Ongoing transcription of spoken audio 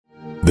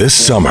This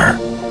summer,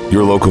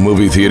 your local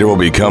movie theater will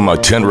become a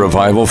tent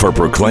revival for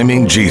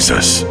proclaiming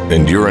Jesus,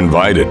 and you're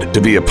invited to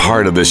be a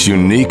part of this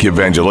unique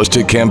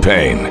evangelistic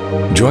campaign.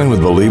 Join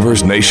with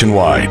believers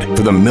nationwide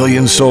for the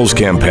Million Souls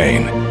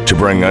campaign to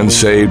bring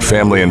unsaved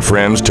family and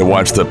friends to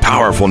watch the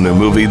powerful new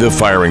movie, The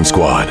Firing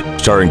Squad,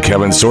 starring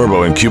Kevin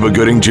Sorbo and Cuba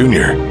Gooding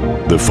Jr.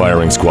 The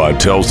Firing Squad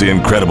tells the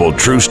incredible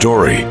true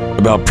story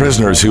about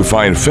prisoners who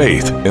find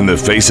faith in the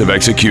face of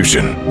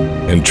execution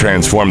and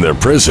transform their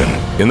prison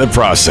in the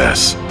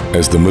process.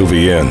 As the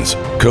movie ends,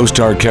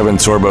 co-star Kevin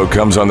Sorbo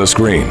comes on the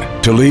screen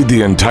to lead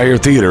the entire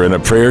theater in a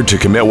prayer to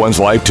commit one's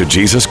life to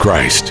Jesus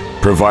Christ,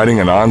 providing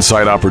an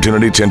on-site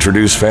opportunity to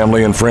introduce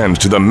family and friends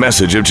to the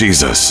message of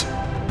Jesus.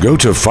 Go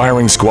to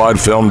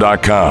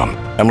FiringSquadFilm.com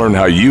and learn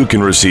how you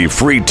can receive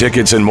free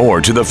tickets and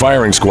more to The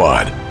Firing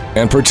Squad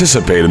and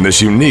participate in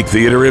this unique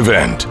theater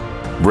event.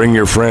 Bring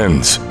your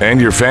friends and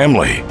your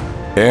family,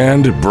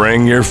 and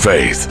bring your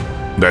faith.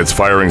 That's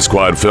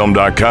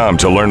FiringSquadFilm.com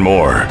to learn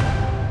more.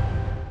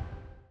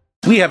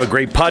 We have a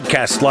great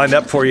podcast lined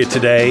up for you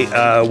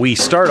today. We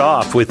start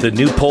off with a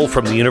new poll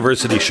from the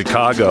University of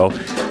Chicago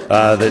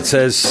that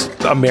says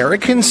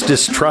Americans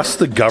distrust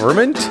the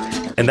government,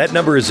 and that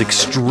number is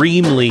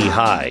extremely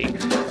high.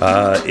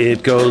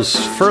 It goes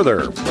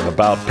further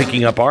about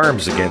picking up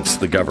arms against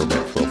the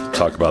government. We'll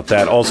talk about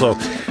that. Also,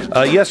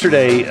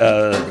 yesterday,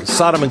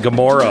 Sodom and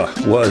Gomorrah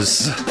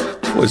was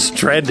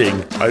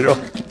trending. I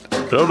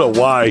don't know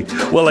why.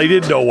 Well, I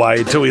didn't know why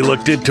until we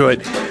looked into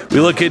it. We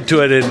look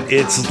into it, and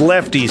it's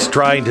lefties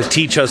trying to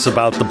teach us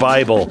about the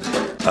Bible.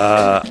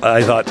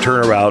 I thought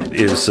turnaround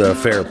is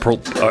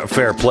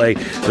fair play.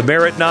 The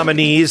merit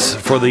nominees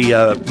for the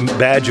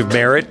Badge of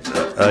Merit,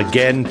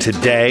 again,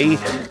 today.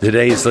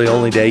 Today is the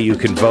only day you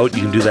can vote.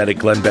 You can do that at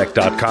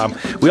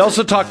glenbeck.com. We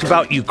also talked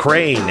about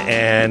Ukraine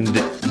and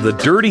the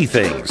dirty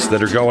things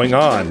that are going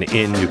on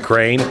in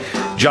Ukraine.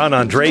 John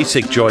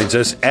Ondrasik joins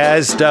us,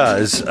 as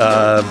does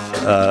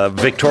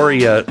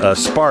Victoria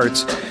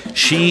Spartz.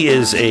 She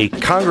is a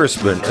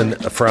congressman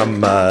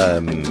from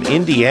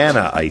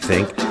Indiana, I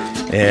think,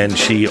 and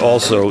she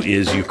also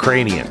is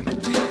Ukrainian.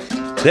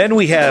 Then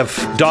we have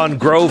Dawn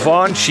Grove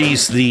on.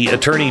 She's the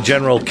Attorney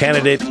General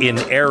candidate in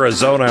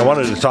Arizona. I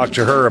wanted to talk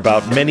to her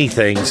about many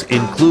things,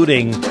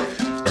 including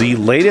the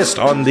latest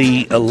on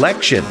the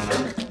election,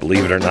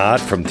 believe it or not,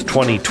 from the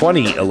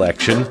 2020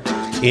 election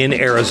in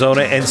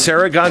Arizona. And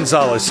Sarah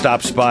Gonzalez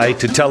stops by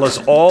to tell us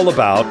all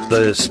about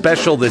the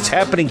special that's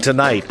happening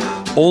tonight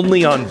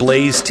only on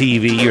Blaze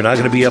TV. You're not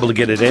going to be able to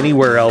get it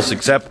anywhere else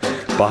except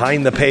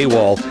behind the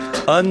paywall.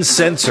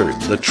 Uncensored,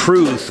 the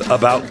truth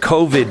about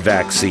COVID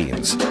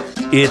vaccines.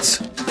 It's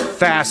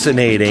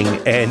fascinating,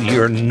 and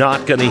you're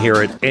not going to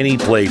hear it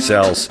anyplace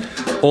else,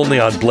 only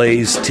on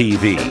Blaze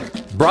TV.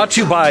 Brought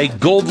to you by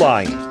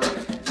Goldline.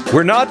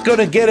 We're not going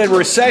to get a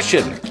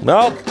recession.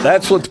 No,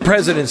 that's what the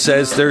president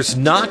says. There's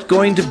not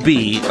going to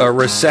be a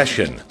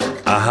recession.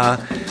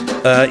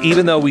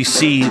 Even though we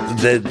see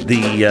that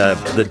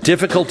the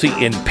difficulty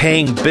in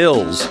paying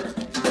bills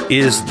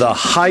is the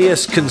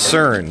highest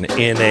concern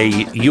in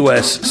a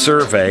U.S.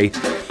 survey.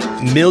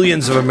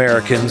 Millions of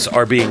Americans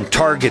are being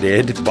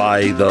targeted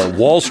by the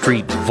Wall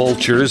Street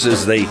vultures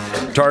as they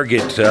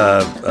target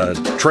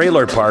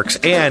trailer parks.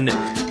 And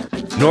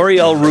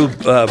Nouriel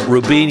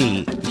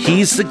Roubini,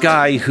 he's the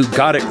guy who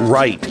got it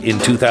right in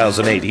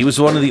 2008. He was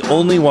one of the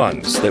only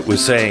ones that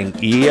was saying,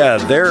 yeah,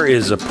 there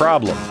is a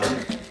problem.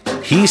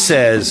 He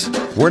says,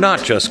 we're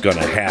not just going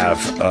to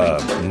have a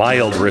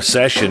mild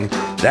recession.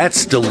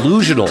 That's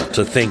delusional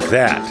to think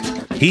that.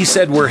 He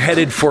said we're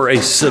headed for a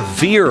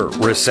severe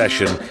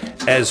recession,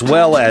 as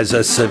well as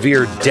a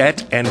severe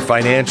debt and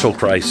financial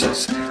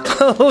crisis.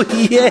 Oh,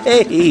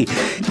 yay!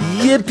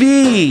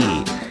 Yippee!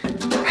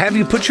 Have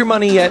you put your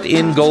money yet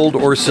in gold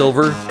or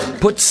silver?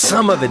 Put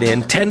some of it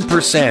in,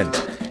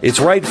 10%. It's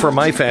right for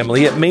my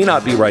family. It may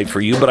not be right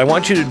for you, but I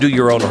want you to do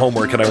your own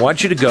homework, and I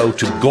want you to go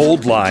to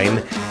Goldline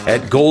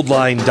at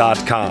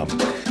goldline.com.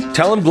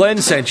 Tell them Glenn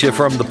sent you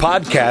from the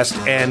podcast,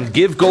 and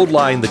give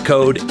Goldline the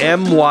code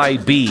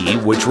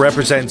MYB, which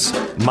represents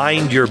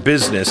Mind Your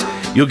Business.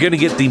 You're going to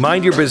get the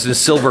Mind Your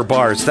Business silver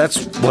bars.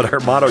 That's what our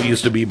motto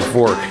used to be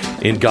before,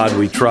 In God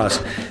We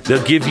Trust.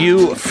 They'll give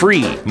you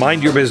free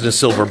Mind Your Business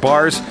silver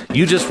bars.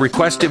 You just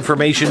request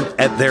information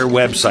at their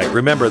website.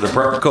 Remember, the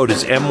promo code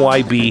is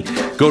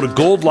MYB. Go to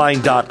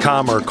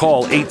goldline.com or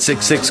call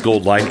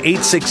 866-GOLDLINE,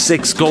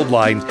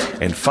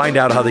 866-GOLDLINE, and find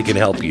out how they can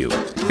help you.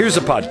 Here's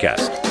a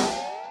podcast.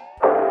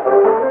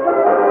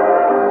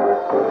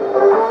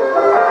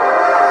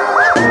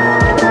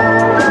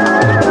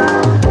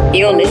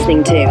 You're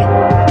listening to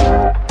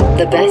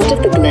the best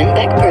of the Glenn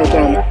Beck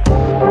program.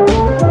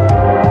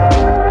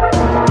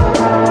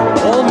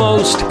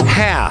 Almost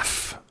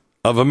half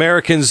of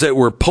Americans that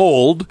were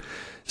polled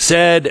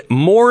said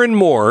more and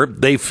more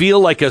they feel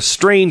like a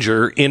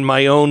stranger in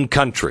my own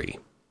country.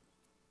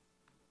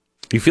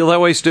 You feel that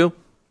way, Stu?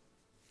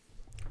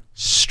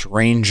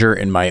 Stranger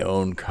in my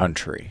own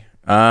country.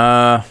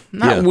 Not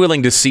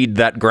willing to cede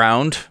that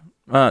ground.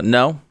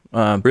 No.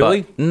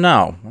 Really?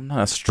 No, I'm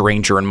not a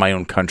stranger in my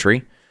own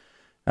country.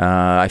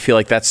 I feel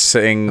like that's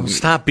saying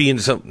stop being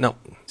so no.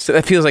 So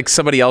that feels like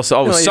somebody else.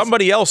 Oh,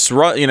 somebody else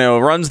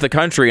runs the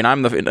country, and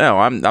I'm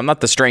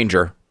not the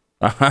stranger.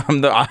 No,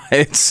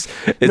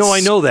 I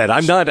know that.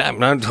 I'm not.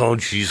 Oh,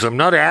 geez, I'm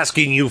not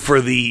asking you for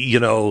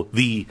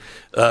the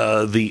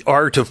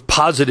art of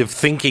positive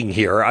thinking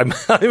here. I'm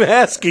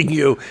asking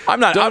you.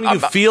 Don't you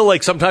feel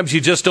like sometimes you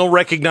just don't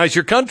recognize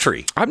your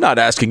country? I'm not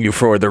asking you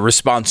for the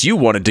response you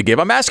wanted to give.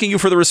 I'm asking you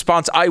for the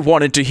response I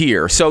wanted to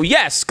hear. So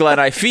yes, Glenn,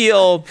 I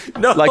feel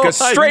like a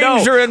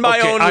stranger in my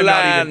own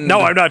land.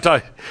 I'm not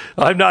talking.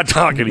 I'm not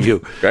talking to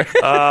you.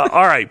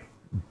 All right,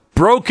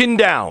 broken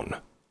down.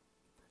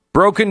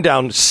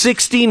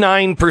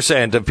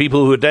 69% of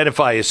people who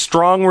identify as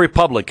strong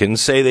Republicans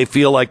say they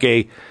feel like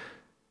a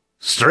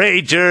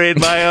stranger in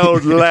my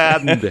own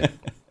land.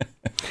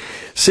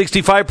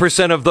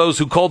 65% of those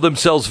who called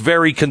themselves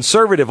very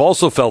conservative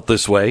also felt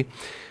this way.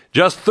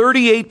 Just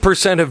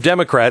 38% of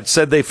Democrats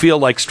said they feel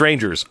like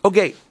strangers.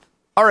 Okay,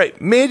 all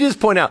right, may I just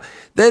point out,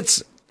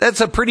 that's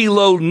a pretty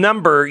low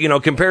number,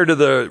 compared to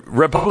the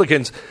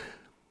Republicans,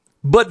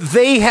 but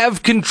they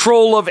have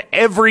control of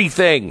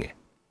everything.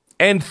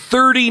 And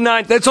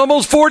 39, that's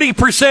almost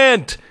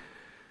 40%.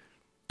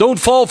 Don't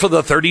fall for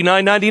the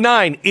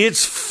 39.99.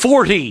 It's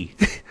 40.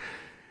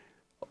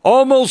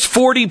 Almost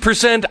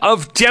 40%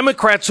 of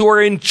Democrats who are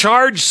in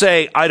charge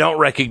say, I don't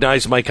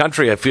recognize my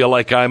country. I feel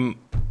like I'm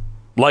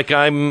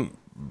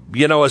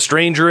a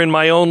stranger in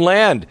my own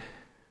land.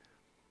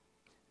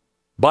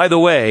 By the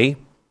way,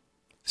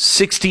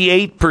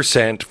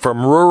 68%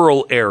 from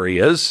rural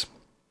areas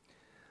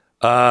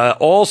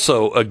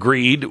also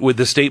agreed with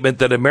the statement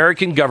that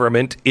American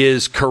government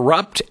is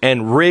corrupt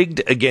and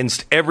rigged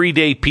against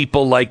everyday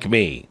people like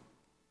me.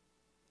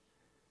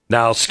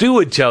 Now, Stu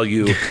would tell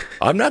you,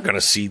 I'm not going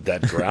to cede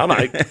that ground.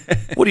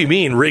 What do you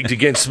mean, rigged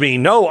against me?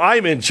 No,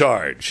 I'm in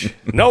charge.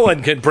 No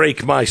one can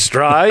break my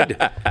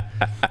stride.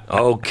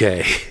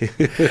 Okay.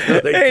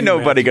 Ain't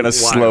nobody going to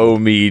slow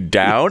me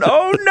down.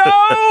 Oh,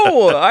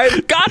 no!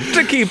 I've got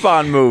to keep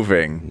on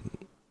moving.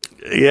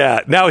 Yeah.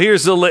 Now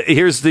here's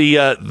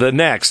the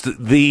next.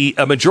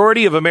 A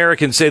majority of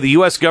Americans say the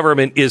U.S.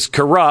 government is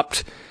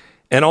corrupt,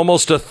 and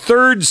almost a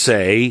third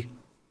say,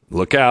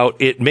 look out,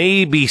 it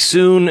may be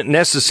soon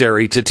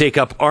necessary to take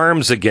up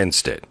arms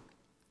against it.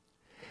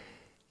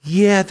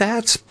 Yeah,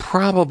 that's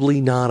probably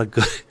not a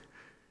good.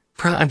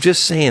 I'm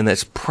just saying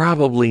that's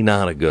probably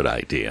not a good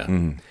idea.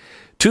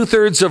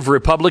 2/3 of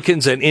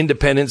Republicans and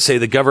independents say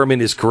the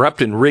government is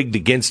corrupt and rigged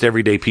against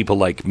everyday people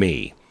like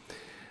me.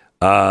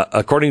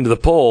 According to the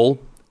poll,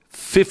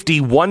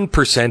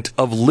 51%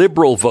 of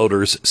liberal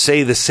voters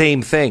say the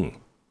same thing.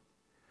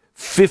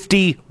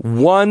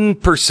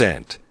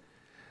 51%.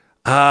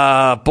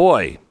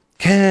 Boy,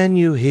 can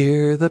you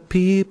hear the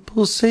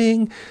people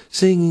singing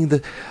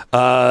the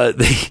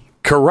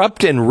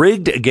corrupt and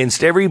rigged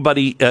against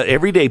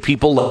everyday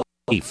people.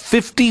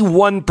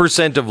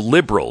 51% of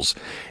liberals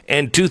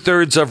and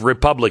 2/3 of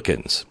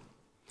Republicans.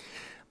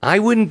 I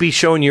wouldn't be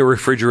showing you a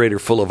refrigerator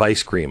full of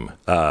ice cream,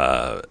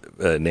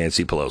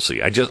 Nancy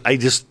Pelosi.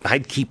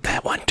 I'd keep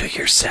that one to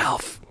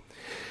yourself.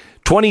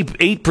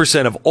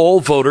 28% of all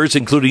voters,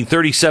 including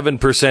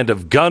 37%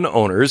 of gun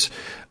owners,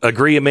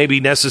 agree it may be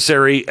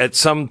necessary at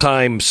some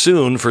time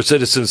soon for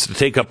citizens to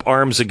take up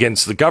arms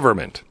against the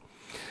government.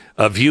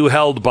 A view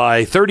held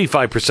by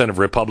 35% of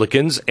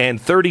Republicans and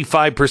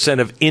 35%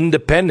 of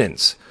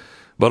independents,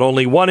 but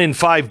only 1 in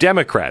 5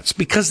 Democrats,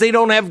 because they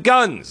don't have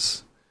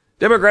guns.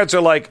 Democrats are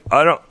like,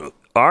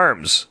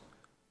 arms.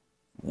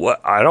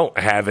 What? I don't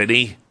have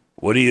any.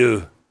 What do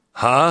you,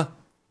 huh?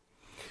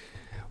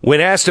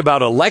 When asked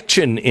about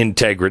election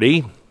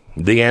integrity,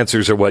 the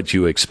answers are what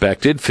you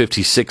expected.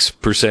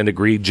 56%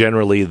 agreed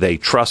generally they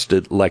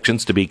trusted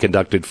elections to be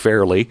conducted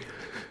fairly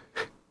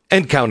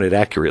and counted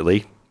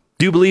accurately.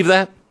 Do you believe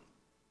that?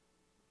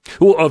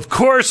 Well, of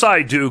course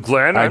I do,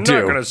 Glenn. I'm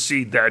not going to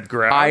cede that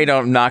ground.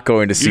 I'm not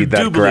going to cede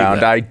that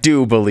ground. I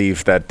do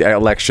believe that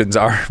elections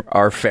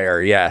are fair.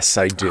 Yes,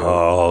 I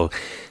do.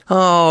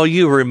 Oh,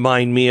 you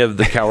remind me of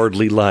the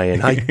Cowardly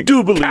Lion. I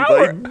do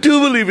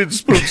believe in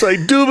spooks. I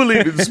do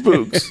believe in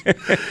spooks.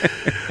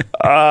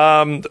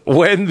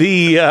 When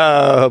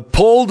the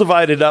poll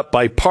divided up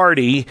by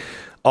party,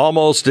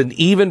 almost an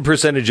even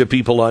percentage of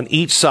people on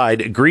each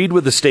side agreed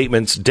with the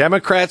statements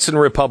Democrats and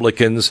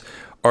Republicans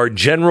are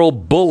general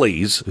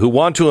bullies who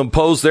want to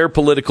impose their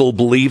political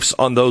beliefs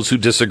on those who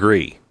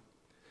disagree.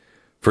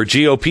 For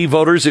GOP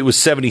voters, it was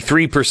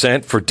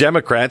 73%. For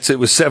Democrats, it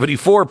was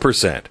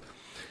 74%.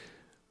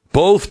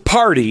 Both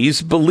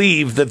parties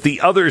believe that the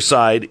other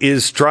side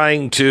is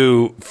trying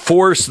to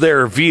force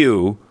their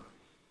view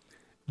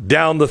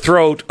down the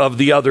throat of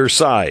the other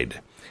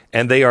side,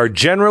 and they are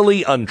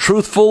generally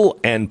untruthful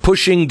and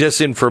pushing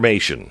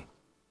disinformation.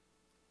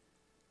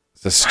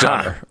 It's a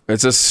stunner.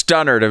 It's a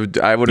stunner.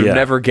 I would have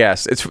never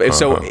guessed.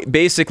 So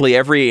basically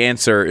every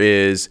answer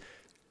is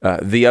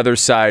the other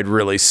side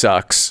really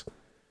sucks.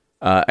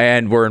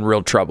 And we're in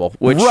real trouble.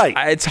 Which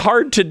it's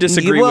hard to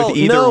disagree with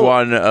either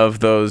one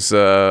of those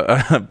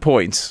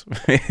points.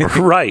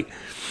 Right.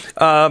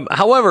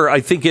 However, I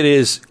think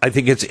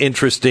it's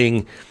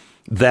interesting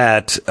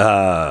that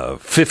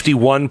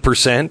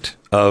 51%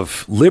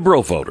 of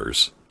liberal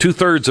voters,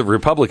 2/3 of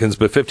Republicans,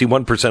 but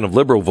 51% of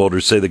liberal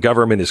voters say the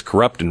government is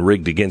corrupt and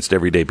rigged against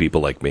everyday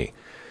people like me.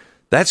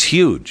 That's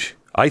huge,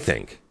 I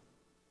think.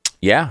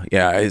 Yeah,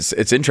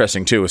 it's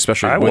interesting too,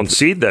 especially I won't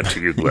cede that to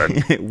you,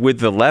 Glenn. with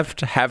the left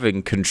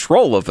having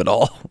control of it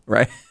all,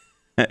 right?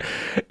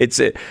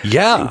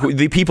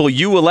 The people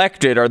you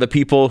elected are the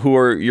people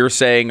who you're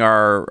saying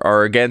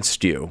are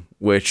against you,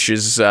 which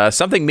is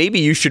something maybe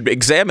you should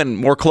examine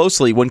more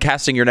closely when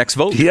casting your next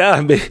vote.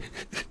 Yeah,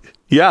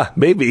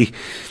 maybe.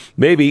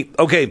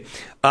 Okay.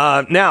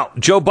 Now,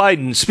 Joe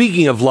Biden,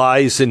 speaking of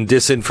lies and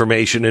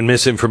disinformation and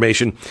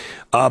misinformation,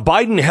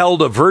 Biden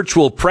held a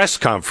virtual press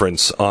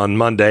conference on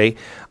Monday.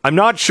 I'm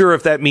not sure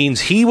if that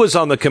means he was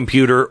on the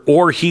computer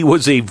or he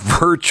was a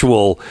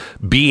virtual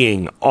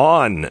being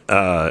on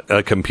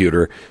a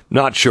computer.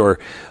 Not sure.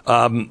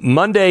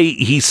 Monday,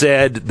 he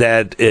said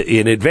that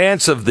in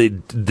advance of the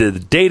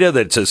data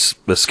that's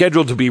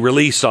scheduled to be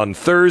released on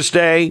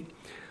Thursday,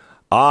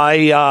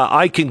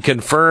 I can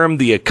confirm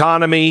the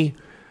economy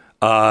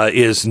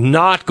is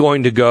not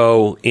going to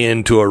go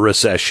into a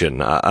recession.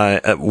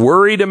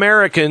 Worried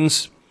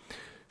Americans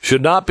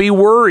should not be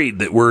worried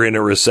that we're in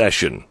a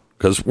recession,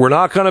 because we're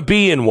not going to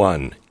be in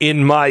one,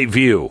 in my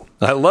view.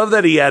 I love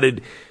that he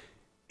added,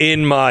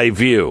 in my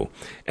view.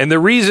 And the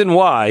reason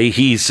why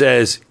he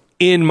says,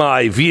 in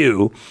my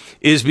view,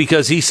 is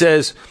because he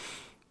says,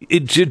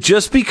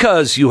 just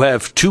because you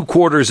have 2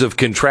 quarters of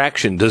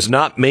contraction does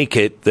not make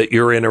it that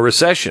you're in a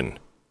recession.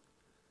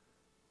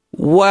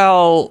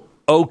 Well,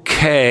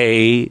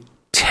 okay,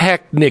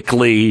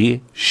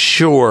 technically,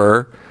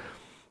 sure.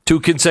 2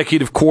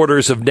 consecutive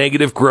quarters of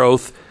negative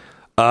growth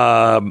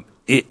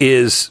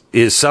is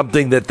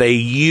something that they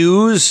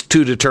use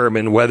to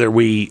determine whether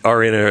we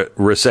are in a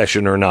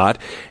recession or not.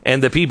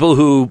 And the people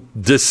who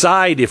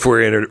decide if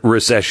we're in a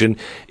recession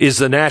is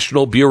the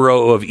National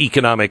Bureau of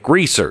Economic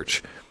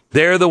Research.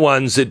 They're the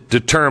ones that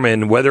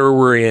determine whether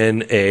we're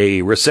in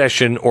a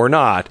recession or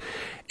not.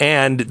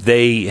 And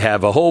they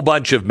have a whole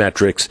bunch of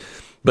metrics.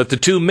 But the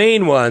 2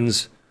 main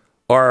ones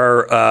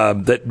are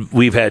that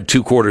we've had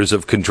 2 quarters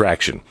of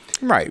contraction.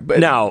 Right.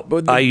 But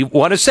I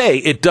want to say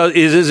it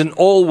isn't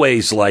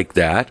always like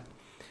that.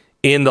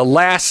 In the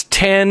last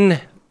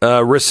 10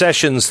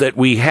 recessions that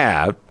we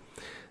have,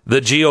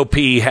 the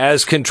GOP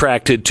has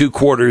contracted 2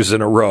 quarters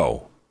in a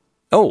row.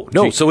 Oh,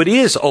 no. So it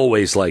is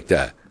always like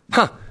that.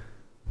 Huh.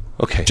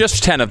 Okay.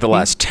 Just 10 of the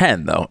last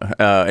 10, though.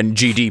 And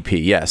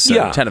GDP, yes.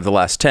 Yeah. 10 of the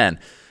last 10.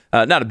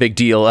 Not a big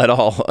deal at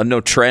all.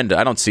 No trend.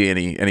 I don't see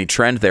any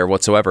trend there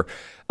whatsoever.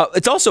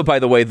 It's also, by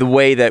the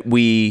way that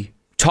we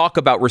talk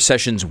about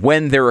recessions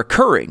when they're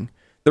occurring.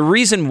 The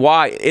reason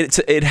why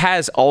it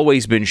has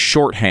always been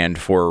shorthand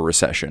for a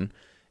recession.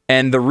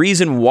 And the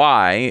reason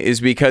why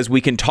is because we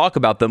can talk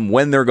about them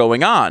when they're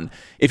going on.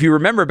 If you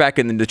remember back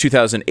in the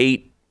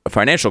 2008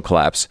 financial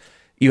collapse,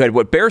 you had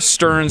Bear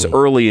Stearns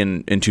early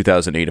in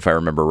 2008, if I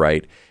remember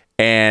right.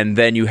 And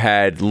then you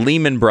had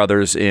Lehman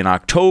Brothers in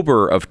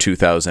October of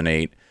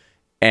 2008.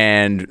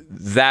 And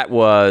that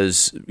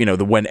was,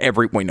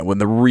 when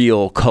the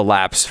real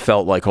collapse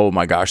felt like, oh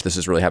my gosh, this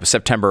is really happening,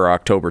 September or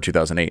October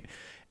 2008.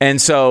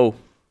 And so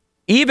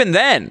even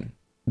then,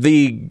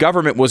 the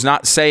government was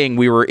not saying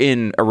we were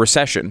in a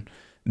recession.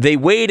 They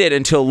waited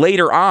until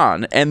later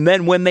on. And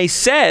then when they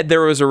said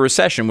there was a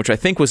recession, which I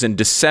think was in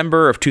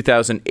December of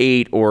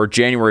 2008 or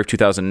January of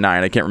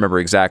 2009, I can't remember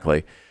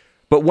exactly.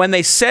 But when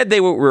they said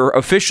they were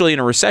officially in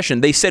a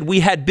recession, they said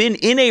we had been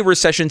in a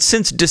recession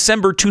since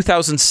December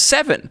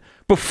 2007,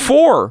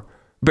 before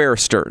Bear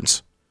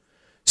Stearns.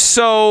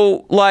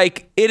 So,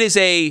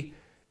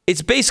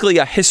 it's basically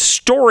a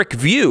historic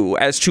view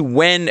as to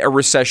when a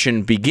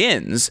recession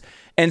begins.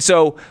 And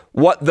so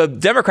what the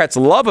Democrats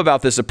love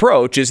about this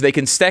approach is they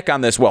can stick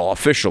on this, well,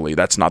 officially,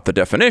 that's not the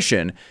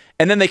definition.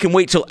 And then they can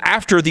wait till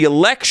after the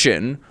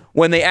election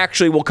when they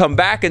actually will come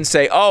back and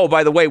say, oh,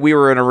 by the way, we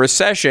were in a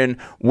recession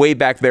way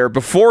back there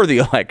before the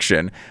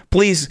election.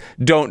 Please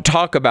don't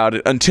talk about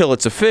it until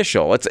it's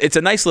official. It's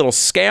a nice little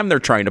scam they're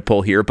trying to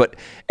pull here, but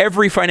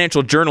every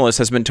financial journalist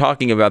has been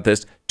talking about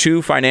this,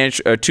 2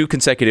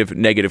 consecutive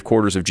negative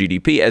quarters of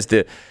GDP as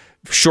the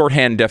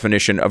shorthand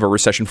definition of a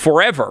recession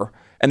forever,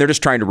 and they're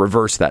just trying to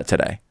reverse that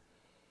today.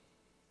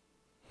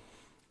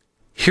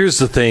 Here's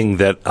the thing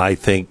that I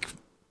think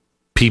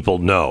people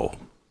know.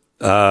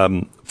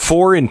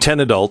 4 in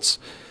 10 adults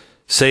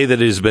say that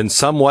it has been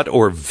somewhat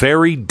or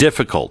very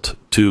difficult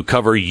to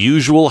cover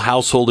usual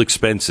household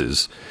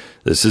expenses.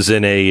 This is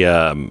in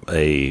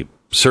a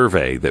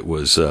survey that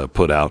was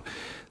put out.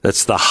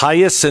 That's the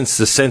highest since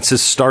the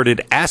census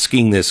started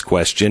asking this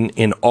question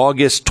in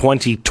August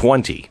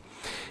 2020.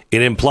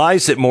 It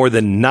implies that more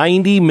than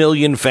 90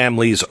 million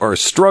families are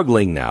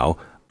struggling now,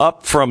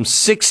 up from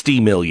 60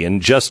 million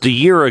just a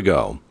year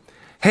ago.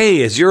 Hey,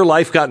 has your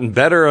life gotten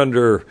better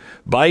under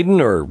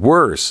Biden or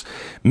worse?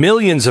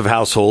 Millions of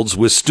households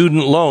with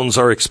student loans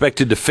are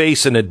expected to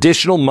face an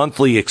additional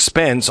monthly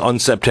expense on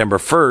September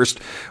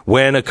 1st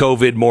when a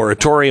COVID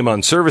moratorium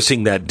on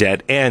servicing that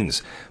debt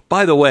ends.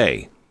 By the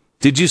way,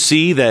 Did you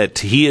see that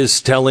he is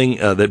telling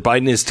that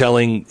Biden is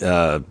telling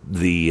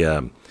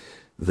the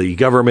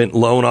government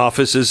loan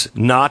offices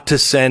not to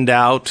send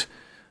out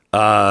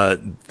the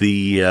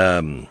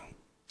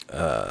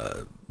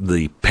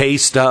pay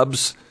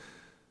stubs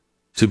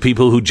to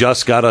people who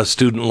just got a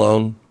student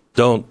loan?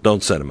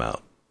 Don't send them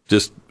out.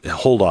 Just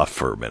hold off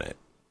for a minute.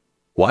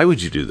 Why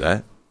would you do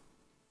that?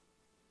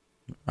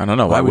 I don't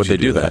know. Why would they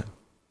do that?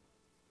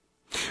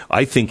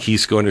 I think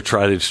he's going to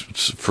try to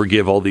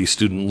forgive all these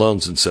student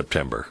loans in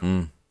September.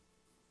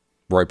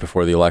 Right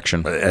before the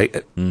election.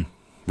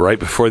 Right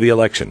before the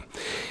election.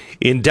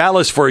 In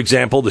Dallas, for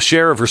example, the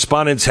share of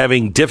respondents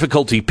having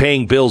difficulty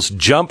paying bills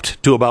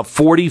jumped to about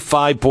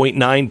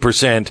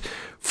 45.9%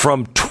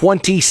 from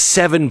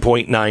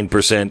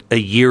 27.9% a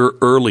year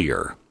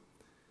earlier.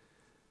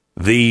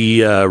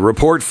 The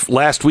report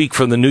last week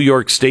from the New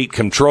York State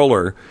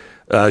Comptroller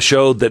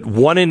showed that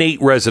 1 in 8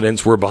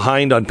 residents were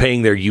behind on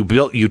paying their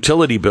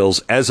utility bills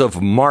as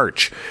of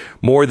March.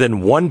 More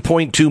than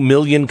 1.2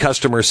 million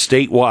customers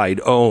statewide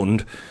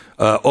owed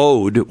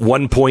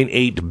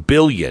 $1.8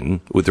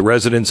 billion, with the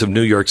residents of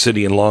New York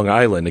City and Long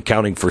Island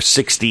accounting for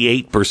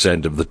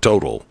 68% of the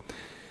total.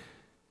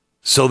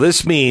 So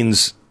this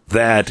means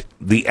that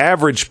the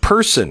average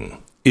person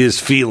is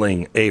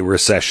feeling a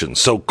recession.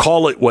 So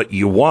call it what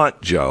you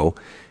want, Joe.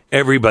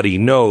 Everybody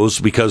knows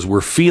because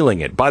we're feeling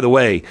it. By the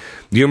way,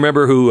 do you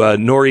remember who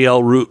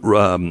Nouriel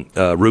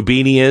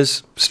Roubini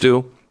is,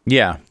 Stu?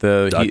 Yeah,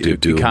 the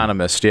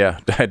economist. Yeah,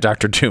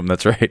 Dr. Doom.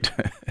 That's right.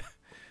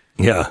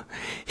 Yeah.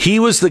 He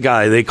was the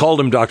guy. They called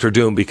him Dr.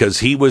 Doom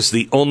because he was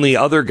the only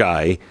other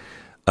guy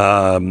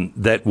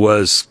that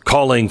was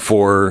calling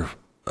for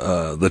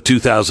the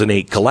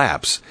 2008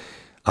 collapse.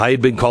 I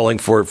had been calling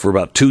for it for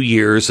about 2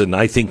 years, and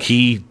I think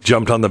he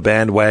jumped on the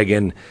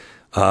bandwagon.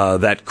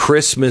 That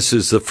Christmas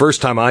is the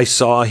first time I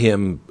saw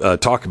him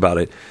talk about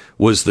it,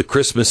 was the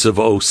Christmas of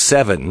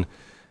 2007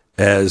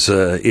 as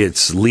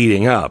it's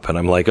leading up. And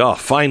I'm like, oh,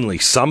 finally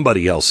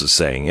somebody else is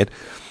saying it.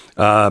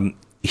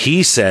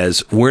 He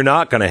says we're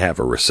not going to have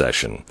a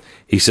recession.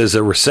 He says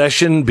a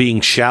recession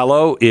being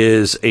shallow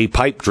is a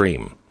pipe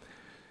dream.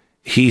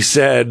 He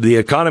said the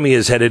economy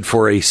is headed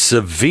for a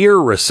severe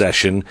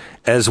recession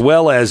as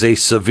well as a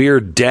severe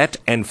debt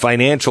and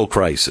financial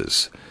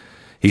crisis.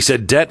 He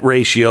said debt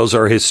ratios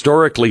are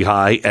historically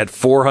high at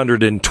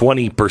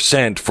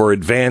 420% for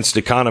advanced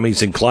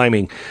economies and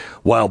climbing,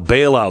 while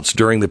bailouts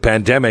during the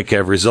pandemic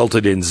have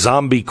resulted in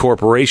zombie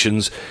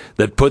corporations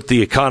that put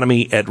the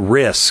economy at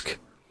risk.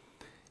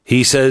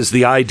 He says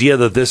the idea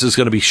that this is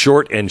going to be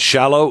short and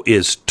shallow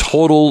is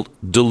total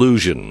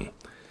delusion.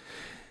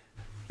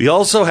 We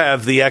also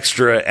have the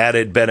extra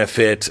added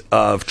benefit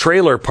of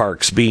trailer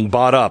parks being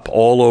bought up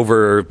all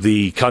over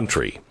the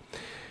country.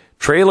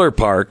 Trailer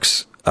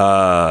parks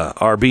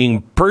are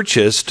being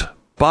purchased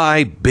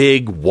by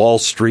big Wall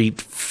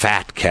Street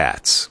fat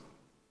cats.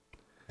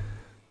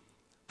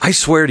 I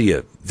swear to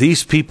you,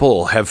 these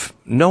people have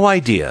no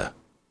idea.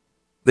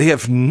 They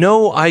have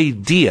no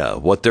idea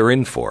what they're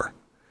in for.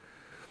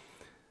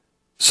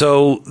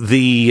 So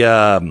these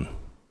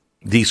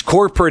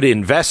corporate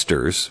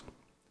investors,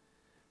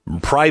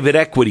 private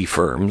equity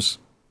firms,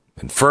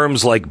 and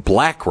firms like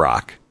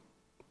BlackRock,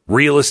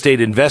 Real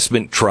Estate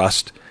Investment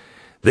Trust,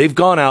 they've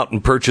gone out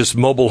and purchased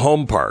mobile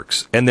home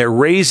parks, and they're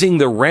raising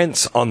the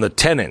rents on the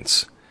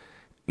tenants.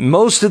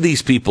 Most of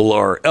these people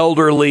are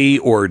elderly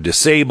or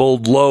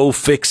disabled, low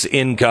fixed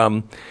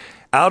income.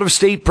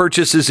 Out-of-state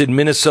purchases in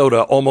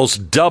Minnesota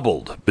almost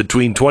doubled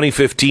between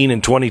 2015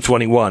 and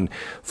 2021.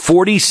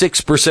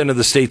 46% of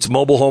the state's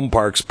mobile home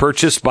parks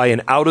purchased by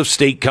an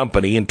out-of-state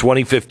company in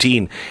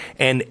 2015,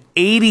 and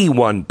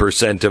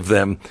 81% of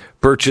them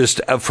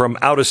purchased from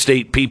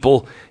out-of-state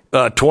people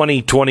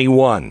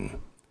 2021.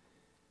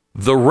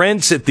 The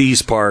rents at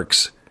these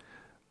parks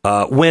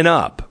went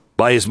up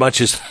by as much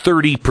as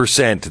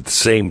 30% at the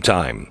same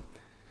time.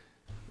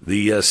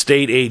 The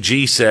state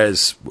AG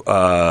says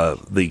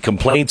the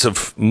complaints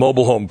of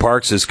mobile home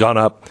parks has gone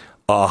up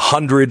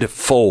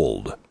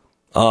 100-fold.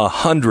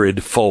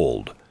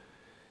 100-fold.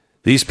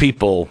 These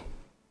people,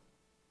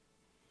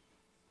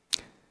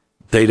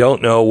 they have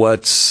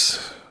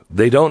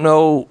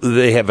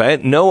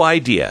no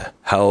idea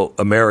how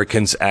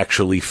Americans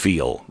actually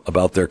feel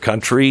about their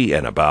country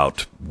and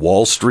about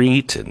Wall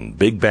Street and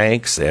big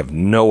banks. They have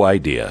no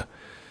idea.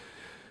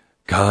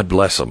 God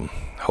bless them.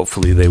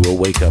 Hopefully they will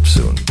wake up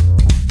soon.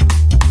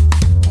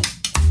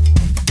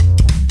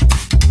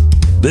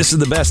 This is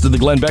the best of the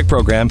Glenn Beck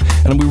program,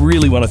 and we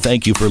really want to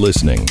thank you for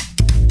listening.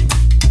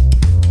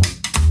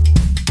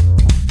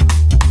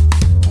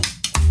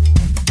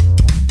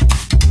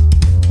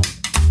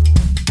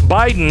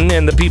 Biden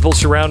and the people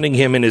surrounding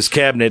him in his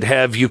cabinet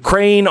have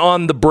Ukraine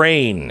on the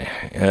brain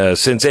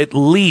since at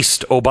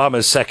least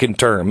Obama's second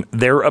term.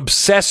 They're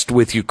obsessed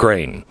with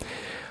Ukraine.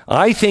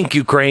 I think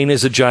Ukraine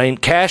is a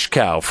giant cash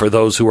cow for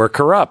those who are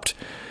corrupt.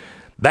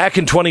 Back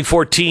in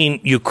 2014,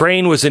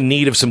 Ukraine was in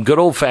need of some good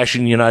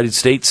old-fashioned United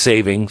States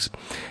savings,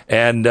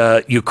 and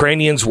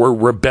Ukrainians were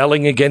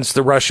rebelling against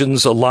the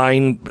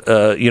Russians-aligned,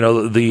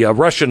 the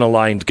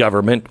Russian-aligned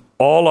government,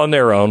 all on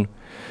their own.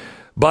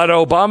 But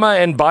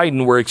Obama and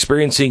Biden were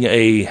experiencing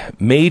a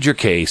major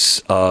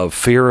case of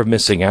fear of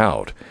missing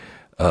out.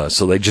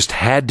 So they just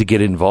had to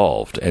get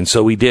involved. And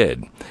so we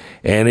did.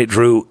 And it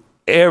drew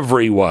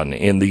everyone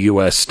in the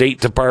U.S.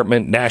 State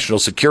Department, national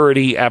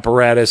security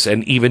apparatus,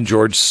 and even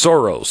George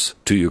Soros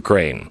to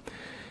Ukraine.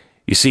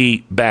 You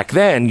see, back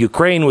then,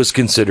 Ukraine was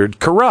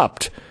considered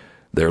corrupt.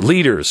 Their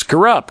leaders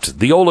corrupt.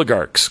 The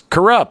oligarchs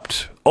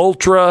corrupt.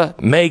 Ultra,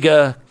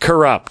 mega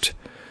corrupt.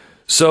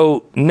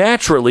 So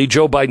naturally,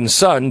 Joe Biden's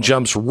son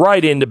jumps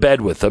right into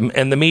bed with them,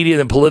 and the media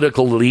and the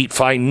political elite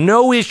find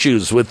no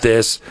issues with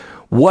this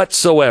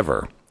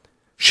whatsoever.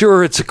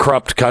 Sure, it's a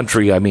corrupt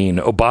country. I mean,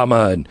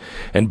 Obama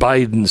and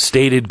Biden's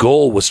stated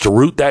goal was to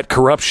root that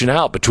corruption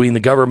out between the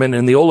government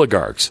and the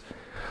oligarchs.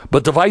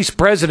 But the vice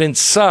president's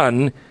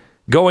son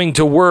going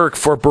to work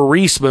for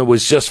Burisma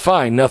was just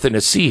fine. Nothing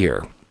to see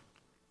here.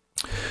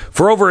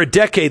 For over a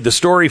decade, the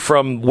story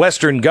from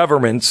Western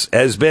governments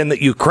has been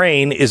that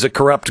Ukraine is a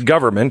corrupt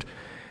government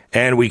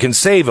and we can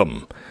save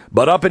them.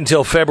 But up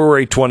until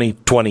February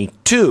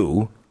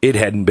 2022, it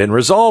hadn't been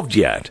resolved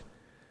yet.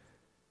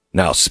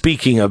 Now,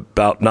 speaking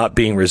about not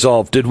being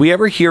resolved, did we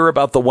ever hear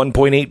about the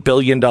 $1.8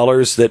 billion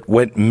that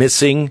went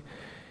missing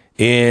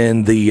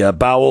in the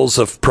bowels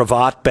of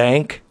Privat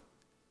Bank?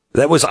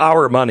 That was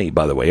our money,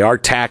 by the way, our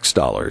tax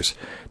dollars.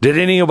 Did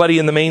anybody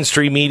in the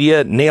mainstream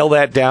media nail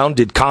that down?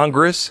 Did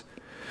Congress?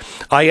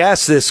 I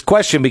ask this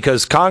question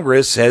because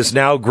Congress has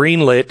now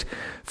greenlit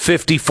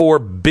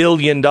 $54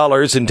 billion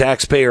in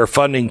taxpayer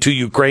funding to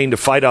Ukraine to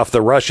fight off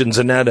the Russians.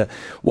 And then,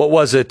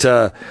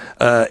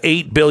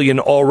 $8 billion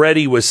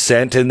already was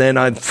sent. And then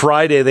on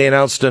Friday, they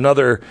announced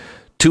another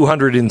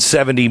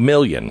 $270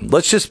 million.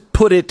 Let's just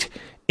put it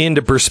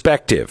into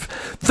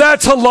perspective.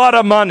 That's a lot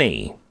of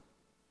money.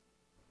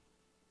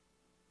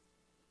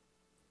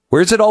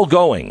 Where's it all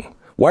going?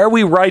 Why are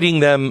we writing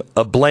them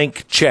a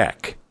blank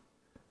check?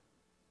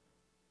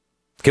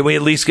 Can we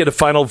at least get a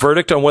final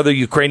verdict on whether the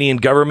Ukrainian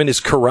government is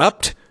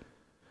corrupt?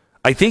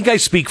 I think I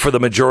speak for the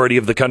majority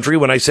of the country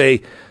when I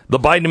say the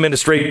Biden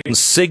administration's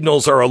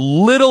signals are a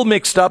little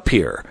mixed up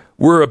here.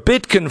 We're a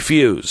bit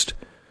confused.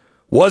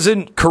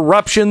 Wasn't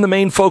corruption the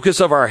main focus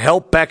of our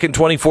help back in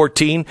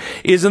 2014?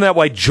 Isn't that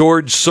why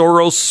George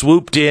Soros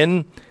swooped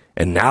in?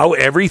 And now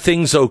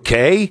everything's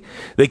okay?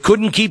 They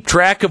couldn't keep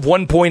track of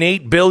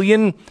 $1.8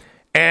 billion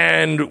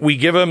and we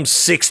give them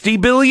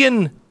 $60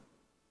 billion?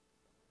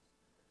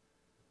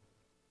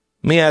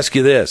 Let me ask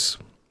you this.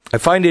 I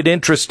find it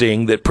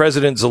interesting that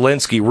President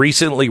Zelensky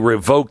recently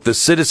revoked the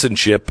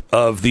citizenship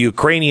of the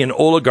Ukrainian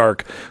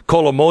oligarch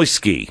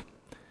Kolomoisky.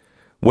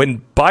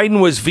 When Biden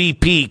was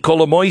VP,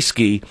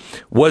 Kolomoisky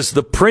was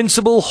the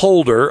principal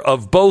holder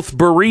of both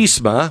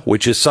Burisma,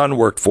 which his son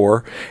worked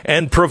for,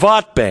 and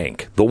Privat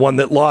Bank, the one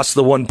that lost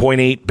the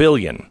 $1.8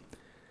 billion.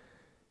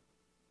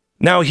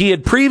 Now, he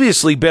had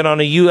previously been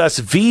on a U.S.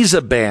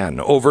 visa ban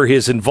over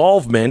his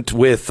involvement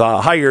with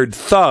hired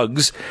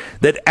thugs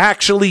that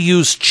actually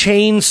used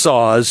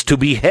chainsaws to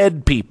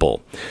behead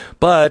people.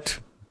 But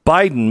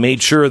Biden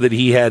made sure that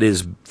he had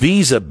his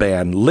visa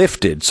ban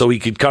lifted so he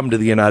could come to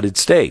the United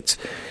States.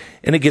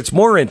 And it gets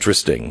more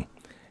interesting,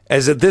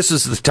 as that this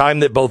is the time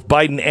that both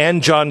Biden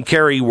and John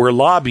Kerry were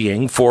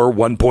lobbying for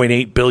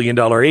 $1.8 billion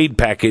aid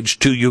package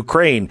to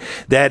Ukraine.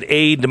 That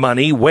aid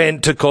money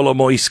went to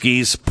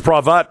Kolomoisky's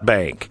Privat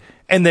Bank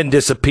and then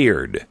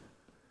disappeared.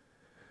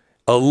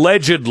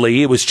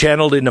 Allegedly, it was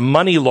channeled in a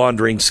money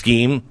laundering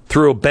scheme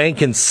through a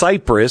bank in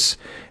Cyprus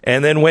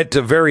and then went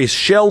to various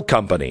shell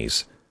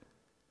companies.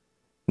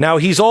 Now,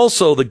 he's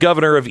also the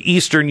governor of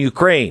eastern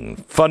Ukraine,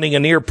 funding a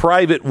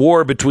near-private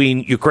war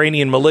between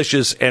Ukrainian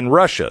militias and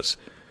Russia's.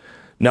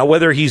 Now,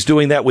 whether he's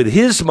doing that with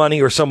his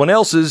money or someone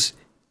else's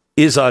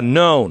is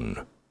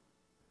unknown.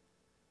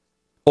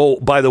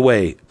 Oh, by the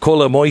way,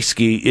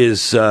 Kolomoisky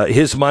is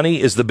his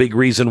money is the big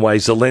reason why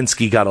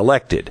Zelensky got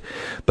elected.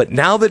 But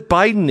now that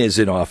Biden is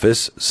in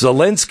office,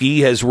 Zelensky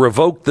has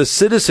revoked the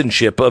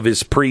citizenship of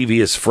his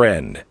previous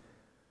friend.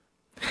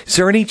 Is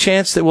there any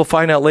chance that we'll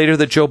find out later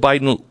that Joe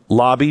Biden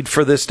lobbied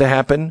for this to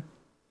happen?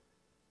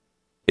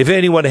 If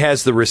anyone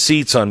has the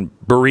receipts on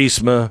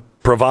Burisma,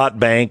 Privat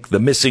Bank, the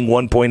missing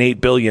 $1.8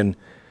 billion,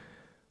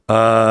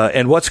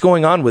 and what's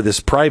going on with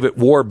this private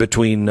war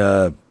between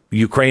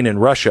Ukraine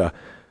and Russia,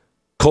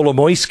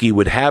 Kolomoisky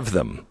would have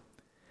them.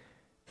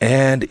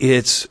 And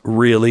it's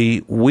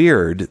really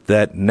weird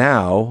that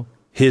now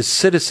his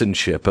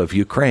citizenship of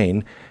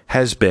Ukraine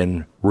has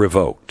been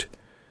revoked.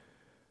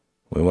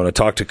 We want to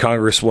talk to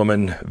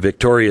Congresswoman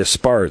Victoria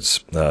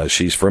Spartz.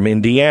 She's from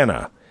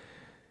Indiana.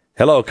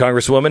 Hello,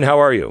 Congresswoman. How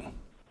are you?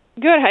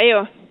 Good. How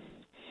are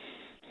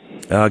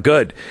you?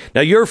 Good.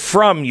 Now, you're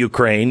from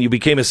Ukraine. You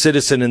became a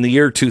citizen in the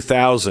year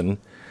 2000.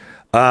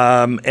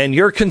 And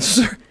you're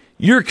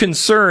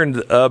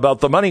concerned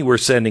about the money we're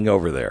sending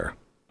over there.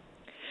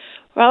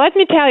 Well, let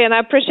me tell you, and I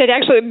appreciate it.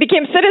 Actually, I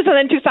became citizen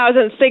in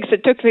 2006.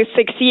 It took me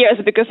 6 years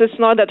because it's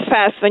not that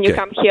fast when you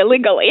come here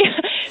legally.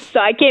 So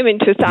I came in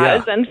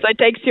 2000, so it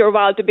takes you a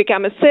while to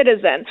become a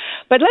citizen.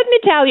 But let me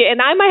tell you,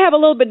 and I might have a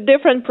little bit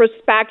different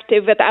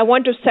perspective, that I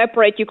want to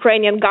separate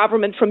Ukrainian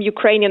government from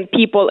Ukrainian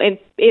people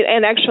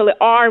and actually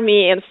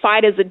army and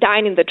fighters that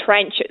dying in the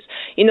trenches.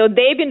 You know,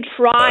 they've been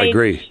trying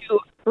to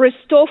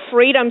restore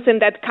freedoms in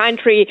that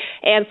country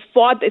and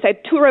fought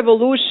two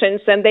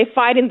revolutions, and they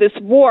fight in these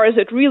wars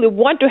that really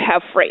want to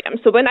have freedom.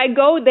 So when I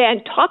go there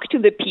and talk to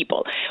the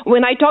people,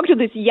 when I talk to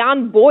these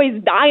young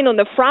boys dying on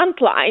the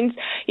front lines,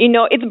 you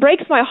know, it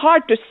breaks my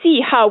heart to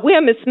see how we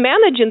are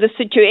mismanaging the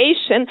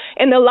situation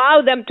and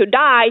allow them to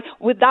die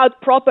without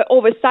proper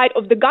oversight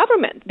of the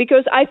government.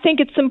 Because I think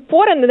it's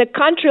important in a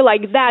country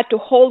like that to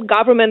hold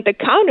government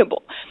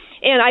accountable.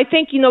 And I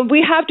think, you know,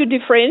 we have to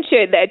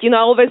differentiate that. You know,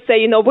 I always say,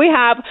 you know, we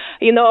have,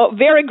 you know,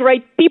 very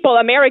great people,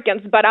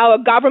 Americans, but our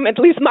government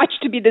leaves much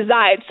to be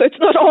desired. So it's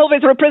not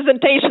always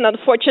representation,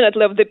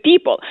 unfortunately, of the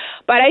people.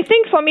 But I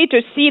think for me to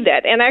see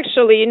that, and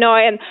actually, you know,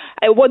 and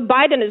what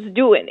Biden is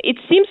doing, it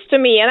seems to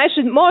me, and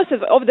actually most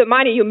of the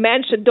money you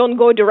mentioned don't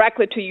go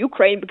directly to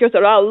Ukraine because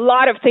there are a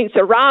lot of things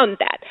around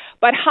that.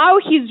 But how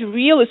he's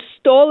really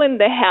stolen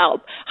the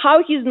help,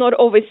 how he's not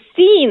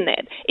overseeing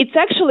it, it's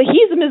actually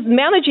he's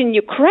mismanaging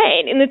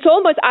Ukraine, and it's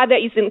almost either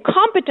his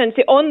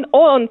incompetency or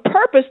on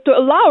purpose to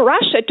allow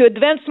Russia to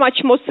advance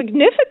much more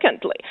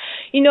significantly.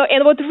 You know,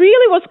 and what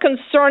really was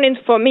concerning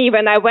for me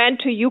when I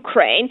went to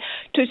Ukraine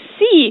to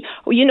see,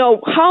 you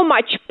know, how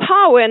much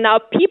power now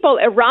people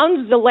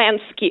around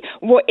Zelensky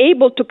were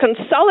able to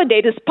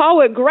consolidate this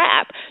power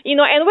grab. You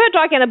know, and we're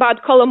talking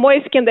about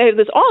Kolomoisky and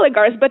these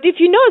oligarchs, but if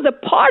you know the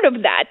part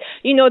of that,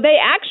 you know, they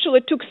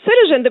actually took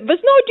citizen. There was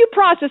no due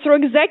process or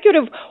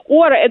executive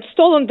order at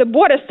stolen the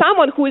border.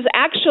 Someone who is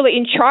actually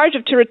in charge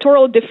of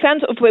territorial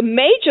defense of a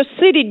major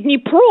city,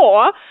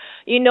 Dnipro,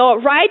 you know,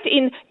 right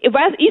in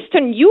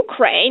eastern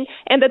Ukraine,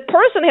 and that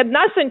person had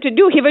nothing to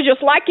do. He was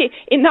just lucky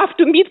enough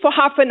to meet for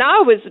half an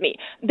hour with me.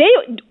 They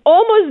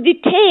almost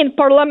detained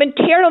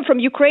parliamentarians from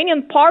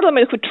Ukrainian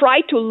parliament who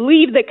tried to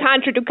leave the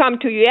country to come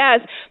to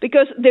U.S.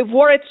 because they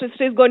worried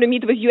he's going to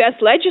meet with U.S.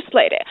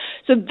 legislator.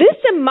 So this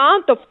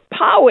amount of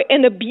power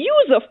and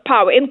abuse of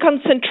power and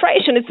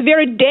concentration is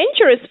very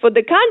dangerous for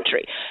the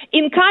country.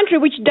 In country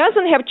which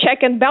doesn't have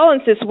check and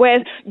balances, where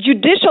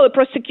judicial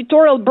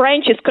prosecutorial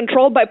branch is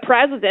controlled by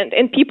president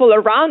and people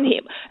around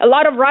him, a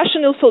lot of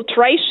Russian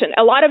infiltration,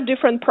 a lot of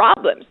different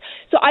problems.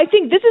 So I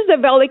think this is a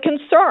valid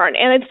concern.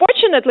 And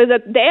unfortunately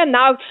that they are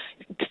now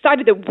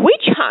started a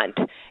witch hunt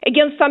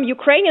against some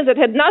Ukrainians that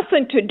had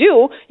nothing to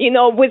do, you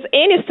know, with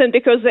anything,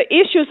 because the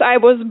issues I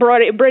was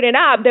bringing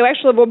up, they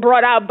actually were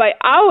brought up by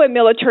our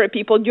military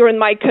people during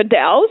my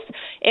cadets,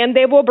 and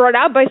they were brought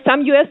up by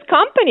some U.S.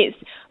 companies,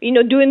 you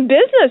know, doing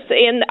business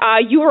in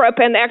Europe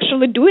and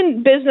actually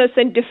doing business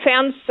in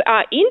defense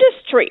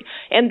industry.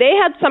 And they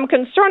had some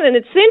concern, and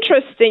it's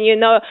interesting, you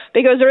know,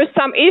 because there are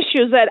some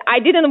issues that I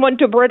didn't want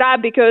to bring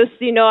up because,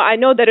 you know, I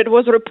know that it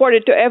was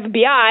reported to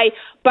FBI,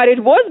 but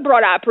it was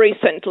brought up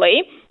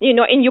recently, you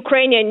know, in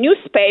Ukrainian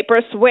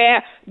newspapers,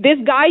 where this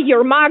guy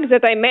Yermak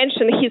that I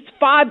mentioned, his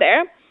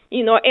father,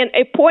 you know, an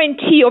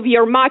appointee of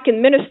Yermak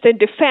in Minister of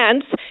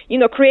Defense, you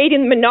know,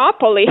 creating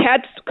monopoly,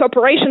 had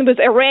cooperation with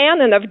Iran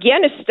and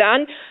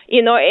Afghanistan,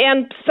 you know,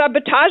 and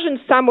sabotaging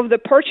some of the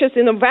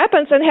purchasing of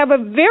weapons, and have a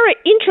very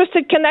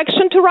interesting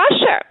connection to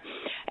Russia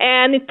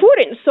and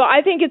Putin. So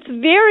I think it's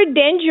very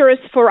dangerous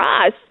for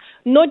us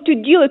not to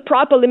deal with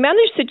properly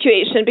managed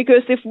situation,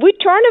 because if we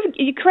turn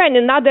Ukraine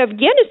another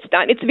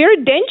Afghanistan, it's very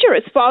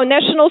dangerous for our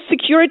national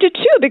security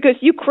too, because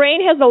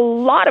Ukraine has a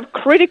lot of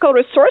critical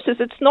resources.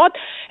 It's not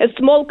a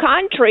small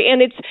country,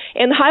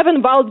 and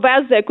having Wild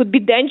West there could be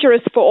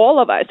dangerous for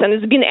all of us, and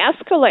it's been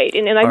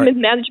escalating, and it's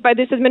been managed by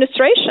this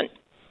administration.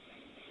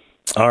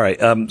 All right.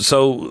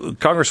 So,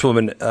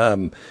 Congresswoman,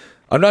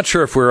 I'm not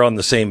sure if we're on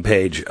the same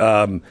page.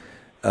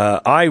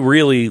 I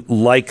really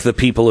like the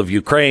people of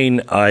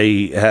Ukraine.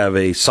 I have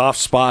a soft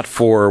spot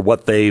for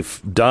what they've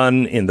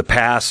done in the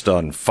past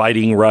on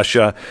fighting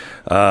Russia.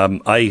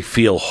 I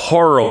feel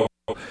horrible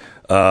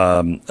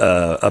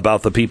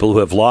about the people who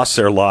have lost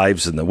their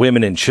lives, and the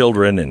women and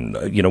children.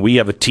 And, you know, we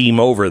have a team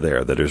over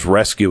there that is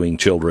rescuing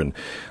children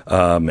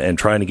and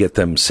trying to get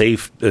them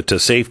safe to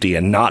safety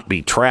and not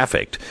be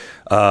trafficked.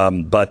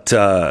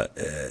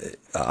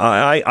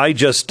 I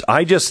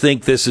just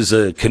think this is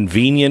a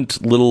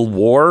convenient little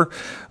war.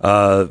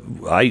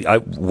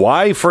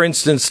 Why, for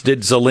instance,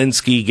 did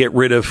Zelensky get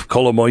rid of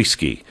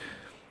Kolomoisky?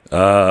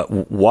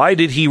 Why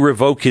did he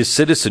revoke his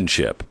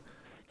citizenship?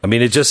 I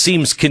mean, it just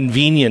seems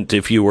convenient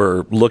if you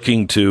were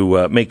looking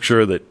to make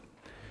sure that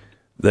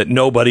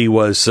nobody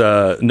was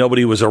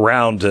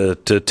around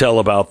to tell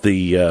about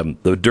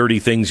the dirty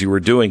things you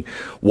were doing.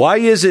 Why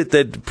is it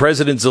that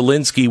President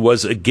Zelensky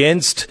was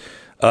against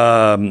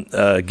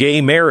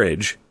gay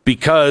marriage?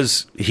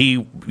 Because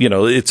he, you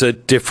know, it's a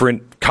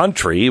different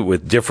country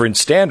with different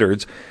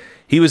standards.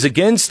 He was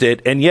against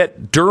it, and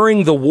yet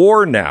during the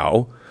war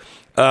now,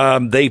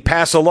 they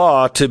pass a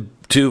law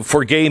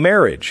for gay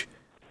marriage.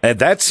 And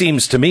that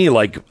seems to me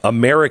like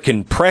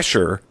American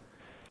pressure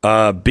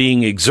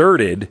being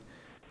exerted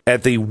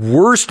at the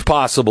worst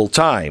possible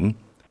time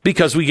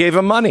because we gave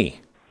him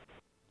money.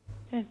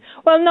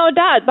 Well, no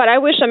doubt, but I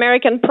wish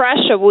American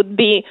pressure would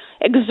be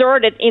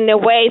exerted in a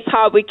ways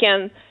how they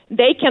can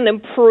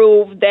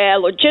improve their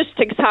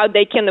logistics, how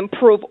they can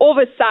improve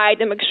oversight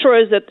and make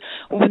sure that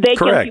they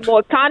can be more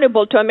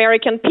accountable to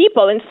American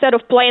people instead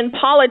of playing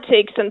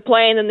politics and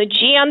playing an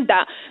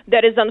agenda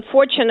that is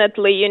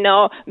unfortunately,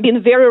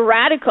 been very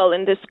radical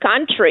in this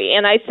country.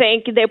 And I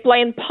think they're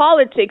playing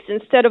politics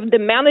instead of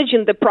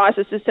managing the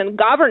processes and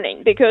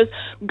governing, because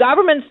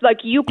governments like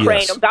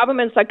Ukraine or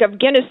governments like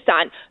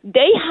Afghanistan,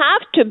 they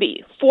have to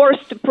be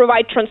forced to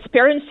provide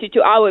transparency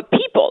to our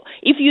people.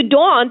 If you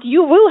don't,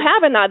 you will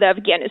have another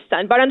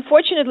Afghanistan. But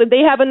unfortunately,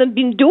 they haven't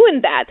been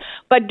doing that,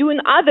 but doing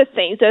other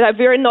things that are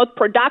very not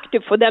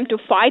productive for them to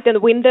fight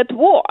and win that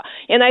war.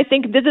 And I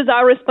think this is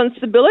our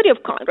responsibility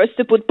of Congress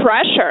to put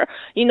pressure,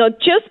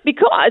 just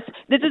because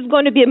this is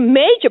going to be a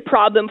major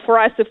problem for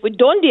us if we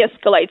don't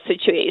de-escalate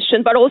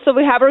situation, but also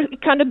we have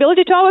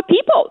accountability to our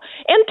people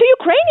and to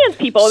Ukrainian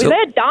people.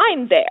 They're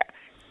dying there.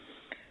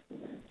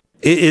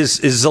 Is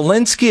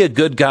Zelensky a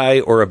good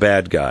guy or a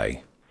bad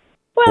guy?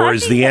 Well, or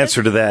is the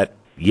answer to that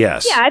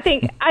yes? Yeah, I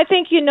think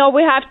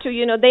we have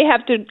to, they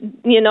have to,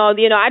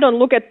 I don't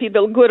look at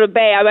people good or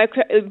bad.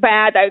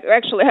 I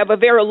actually have a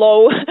very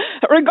low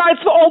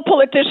regards for all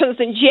politicians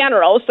in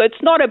general, so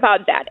it's not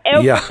about that.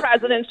 Every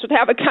president should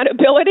have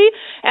accountability.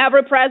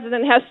 Every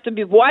president has to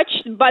be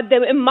watched, but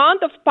the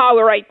amount of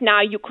power right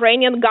now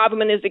Ukrainian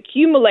government is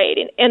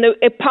accumulating, and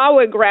a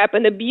power grab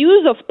and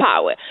abuse of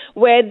power,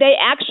 where they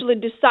actually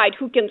decide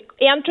who can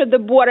enter the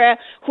border,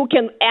 who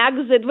can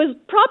exit with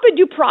proper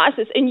due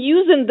process, and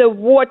using the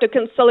war to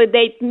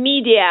consolidate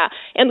media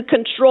and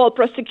control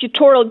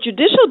prosecutorial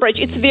judicial branch,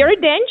 it's very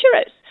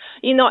dangerous.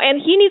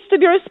 And he needs to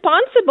be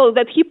responsible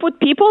that he put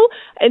people,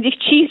 his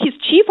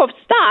chief of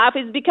staff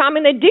is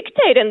becoming a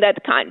dictator in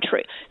that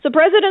country. So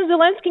President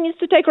Zelensky needs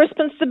to take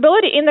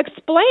responsibility and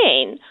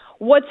explain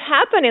what's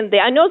happening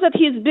there. I know that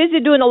he's busy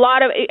doing a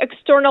lot of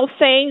external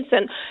things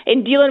and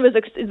dealing with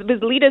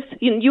leaders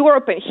in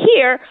Europe and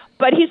here,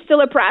 but he's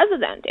still a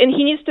president, and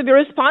he needs to be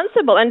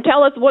responsible and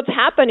tell us what's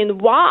happening,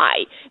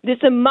 why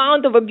this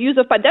amount of abuse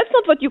of power. That's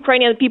not what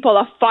Ukrainian people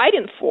are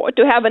fighting for,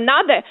 to have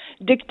another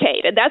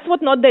dictator. That's what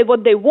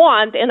they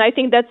want, and I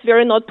think that's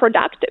very not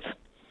productive.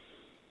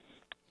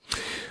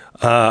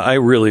 I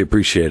really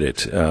appreciate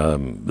it.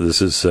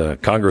 This is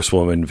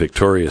Congresswoman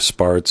Victoria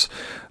Spartz.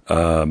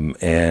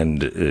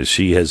 And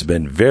she has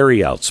been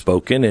very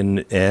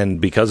outspoken, and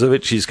because of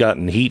it, she's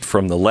gotten heat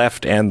from the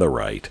left and the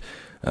right.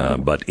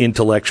 But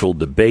intellectual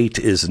debate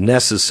is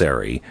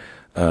necessary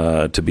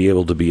to be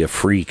able to be a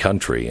free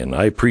country. And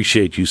I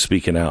appreciate you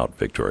speaking out,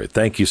 Victoria.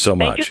 Thank you so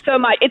much. Thank you so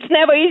much. It's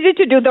never easy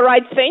to do the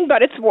right thing,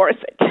 but it's worth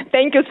it.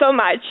 Thank you so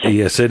much.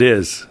 Yes, it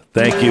is.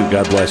 Thank you.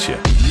 God bless you.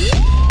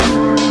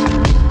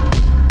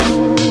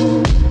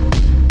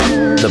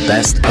 The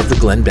best of the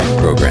Glenn Beck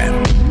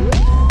program.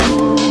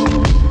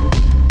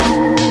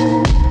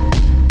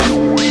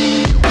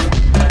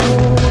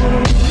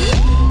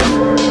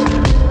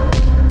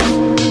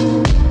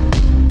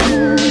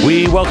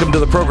 We welcome to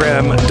the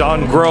program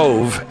Don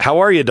Grove. How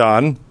are you,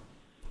 Don?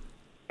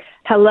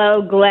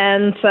 Hello,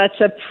 Glenn. Such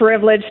a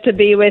privilege to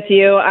be with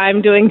you.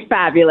 I'm doing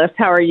fabulous.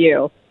 How are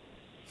you?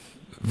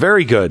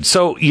 Very good.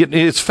 So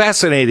it's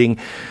fascinating.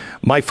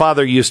 My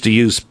father used to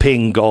use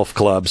ping golf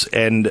clubs,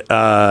 and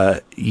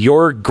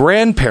your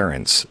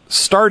grandparents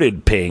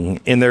started ping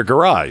in their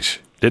garage,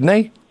 didn't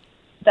they?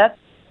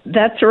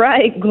 That's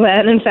right,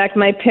 Glenn. In fact,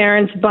 my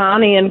parents,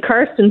 Bonnie and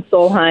Karsten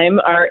Solheim,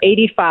 are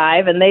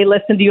 85, and they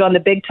listen to you on the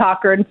Big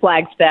Talker in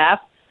Flagstaff.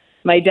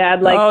 My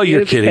dad likes you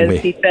because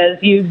he says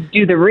you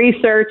do the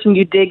research and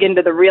you dig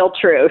into the real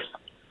truth.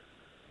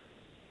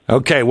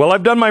 Okay, well,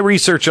 I've done my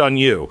research on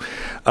you.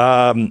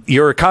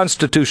 You're a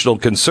constitutional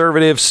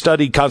conservative,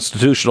 studied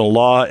constitutional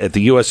law at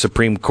the U.S.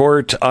 Supreme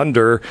Court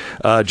under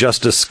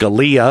Justice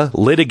Scalia,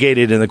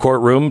 litigated in the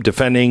courtroom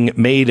defending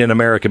Made in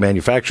America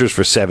manufacturers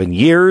for 7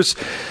 years.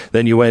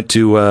 Then you went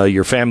to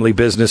your family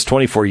business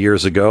 24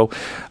 years ago.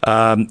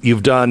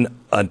 You've done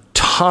a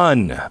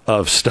ton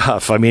of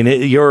stuff. I mean,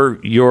 you're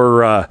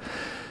an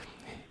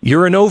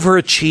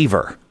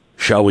overachiever,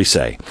 shall we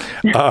say.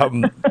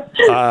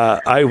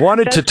 I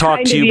wanted to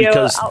talk to you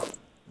because...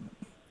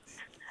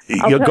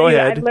 Go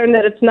ahead. I've learned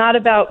that it's not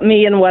about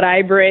me and what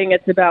I bring.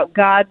 It's about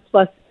God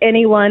plus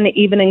anyone,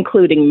 even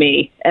including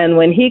me. And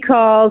when he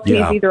calls,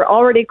 he's either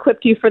already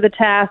equipped you for the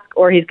task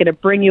or he's going to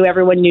bring you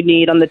everyone you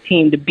need on the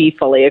team to be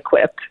fully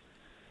equipped.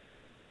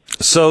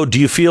 So do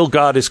you feel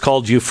God has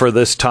called you for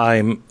this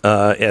time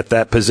at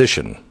that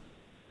position?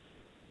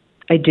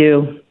 I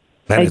do.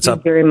 I do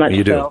very much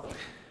so.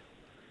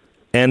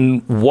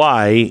 And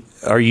why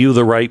are you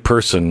the right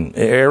person?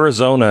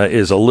 Arizona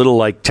is a little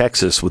like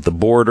Texas with the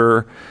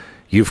border.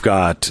 You've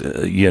got,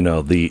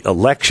 the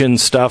election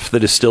stuff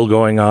that is still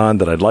going on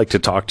that I'd like to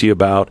talk to you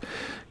about.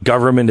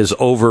 Government is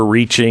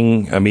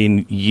overreaching. I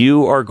mean,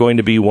 you are going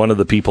to be one of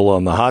the people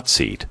on the hot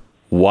seat.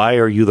 Why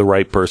are you the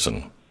right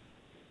person?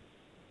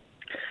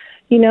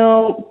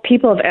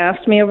 People have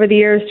asked me over the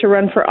years to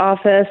run for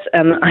office,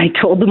 and I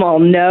told them all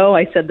no.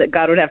 I said that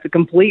God would have to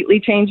completely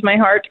change my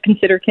heart to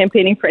consider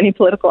campaigning for any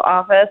political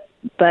office.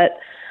 But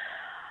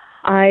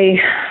I,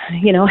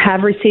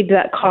 have received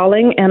that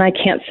calling, and I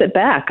can't sit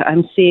back.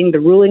 I'm seeing the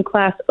ruling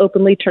class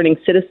openly turning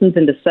citizens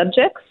into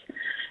subjects.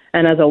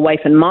 And as a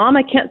wife and mom,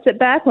 I can't sit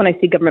back when I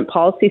see government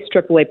policy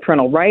strip away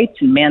parental rights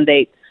and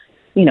mandate,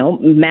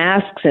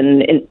 masks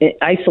and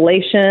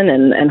isolation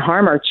and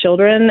harm our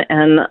children.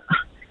 And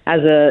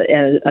as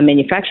a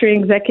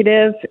manufacturing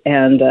executive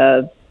and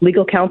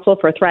legal counsel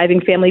for a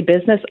thriving family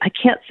business, I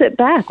can't sit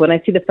back when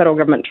I see the federal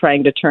government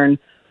trying to turn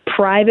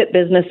private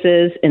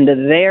businesses into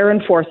their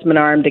enforcement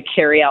arm to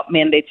carry out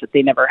mandates that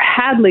they never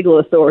had legal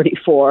authority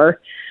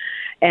for.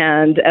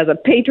 And as a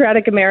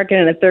patriotic American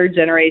and a third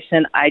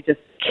generation Arizonan,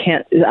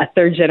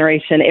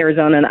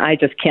 I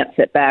just can't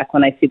sit back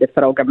when I see the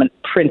federal government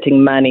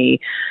printing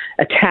money,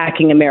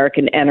 attacking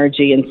American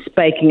energy, and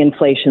spiking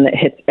inflation that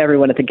hits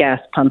everyone at the gas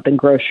pump and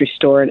grocery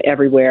store and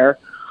everywhere,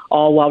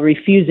 all while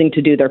refusing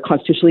to do their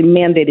constitutionally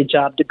mandated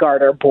job to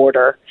guard our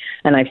border.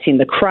 And I've seen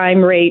the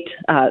crime rate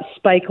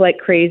spike like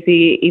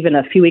crazy. Even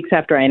a few weeks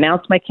after I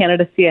announced my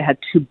candidacy, I had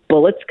 2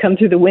 bullets come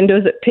through the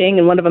windows at Ping,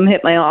 and one of them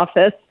hit my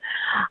office.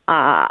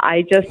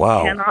 I just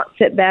cannot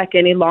sit back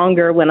any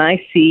longer when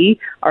I see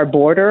our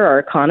border, our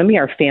economy,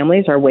 our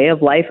families, our way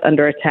of life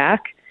under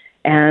attack,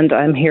 and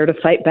I'm here to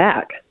fight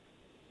back.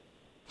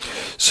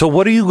 So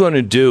what are you going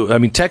to do? I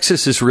mean,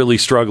 Texas is really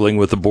struggling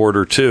with the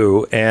border,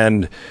 too,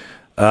 and,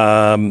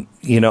 I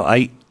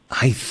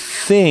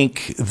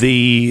think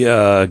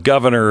the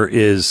governor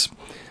is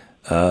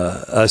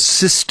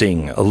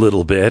assisting a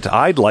little bit.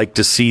 I'd like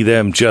to see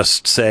them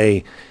just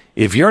say,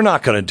 if you're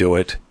not going to do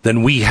it,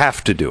 then we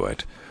have to do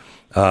it.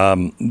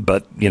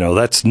 But,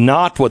 that's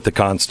not what the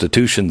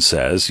Constitution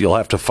says. You'll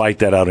have to fight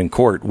that out in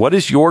court. What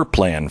is your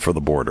plan for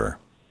the border?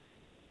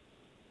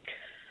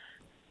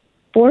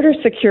 Border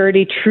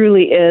security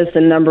truly is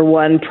the number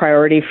one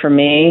priority for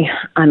me.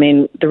 I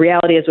mean, the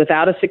reality is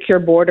without a secure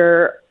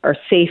border, our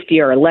safety,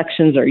 our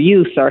elections, our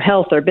youth, our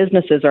health, our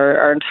businesses,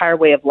 our entire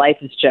way of life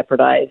is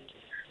jeopardized.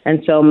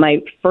 And so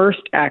my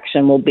first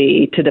action will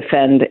be to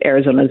defend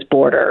Arizona's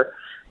border.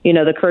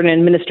 The current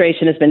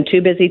administration has been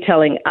too busy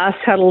telling us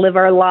how to live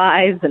our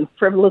lives and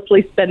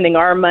frivolously spending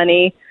our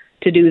money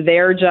to do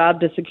their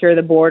job to secure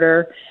the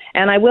border.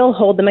 And I will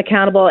hold them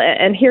accountable.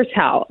 And here's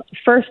how.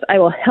 First, I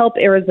will help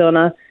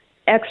Arizona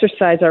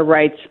exercise our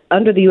rights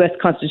under the U.S.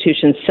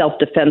 Constitution's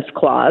self-defense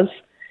clause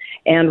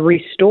and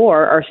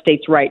restore our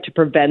state's right to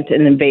prevent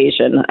an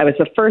invasion. I was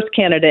the first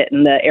candidate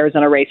in the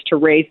Arizona race to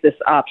raise this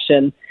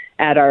option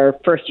at our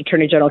first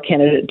Attorney General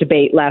candidate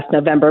debate last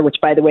November, which,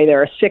 by the way, there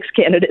are 6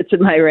 candidates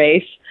in my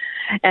race.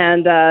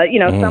 And,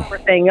 some were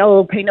saying,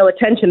 pay no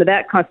attention to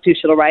that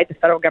constitutional right. The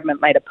federal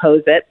government might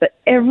oppose it. But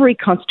every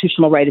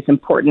constitutional right is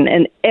important,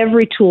 and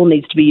every tool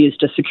needs to be used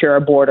to secure our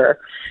border.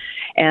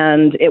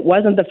 And it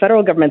wasn't the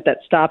federal government that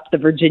stopped the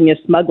Virginia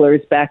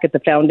smugglers back at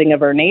the founding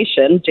of our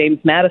nation. James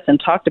Madison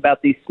talked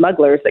about these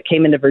smugglers that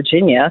came into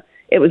Virginia.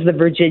 It was the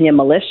Virginia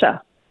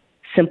militia,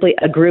 simply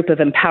a group of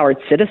empowered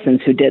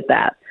citizens who did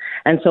that.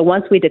 And so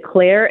once we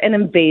declare an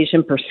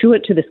invasion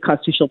pursuant to this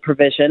constitutional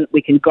provision,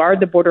 we can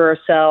guard the border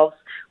ourselves.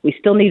 We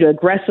still need to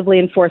aggressively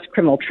enforce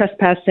criminal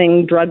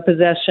trespassing, drug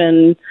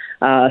possession,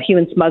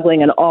 human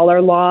smuggling, and all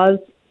our laws.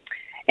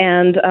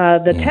 And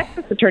the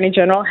Texas Attorney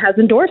General has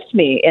endorsed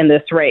me in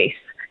this race.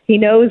 He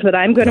knows that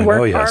I'm going to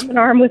work arm in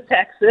arm with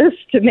Texas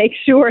to make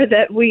sure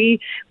that we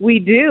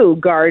do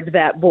guard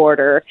that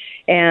border.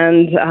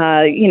 And,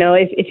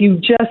 if you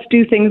just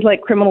do things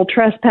like criminal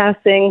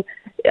trespassing,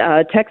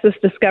 Texas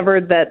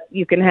discovered that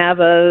you can have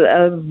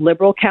a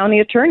liberal county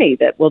attorney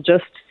that will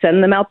just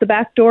send them out the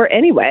back door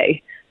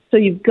anyway. So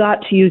you've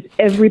got to use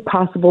every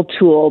possible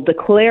tool,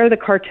 declare the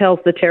cartels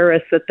the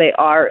terrorists that they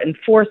are,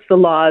 enforce the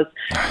laws,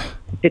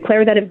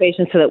 declare that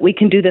invasion so that we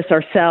can do this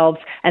ourselves,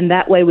 and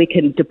that way we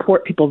can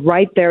deport people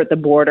right there at the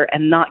border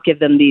and not give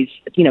them these,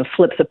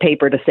 flips of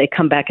paper to say,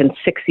 come back in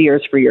 6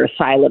 years for your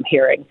asylum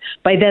hearing.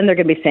 By then they're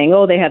going to be saying,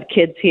 they have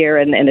kids here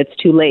and it's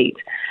too late.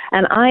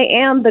 And I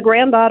am the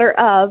granddaughter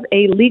of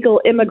a legal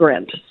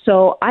immigrant,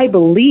 so I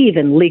believe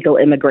in legal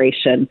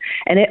immigration,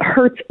 and it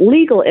hurts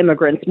legal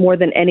immigrants more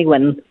than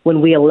anyone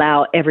when we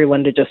allow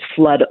everyone to just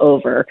flood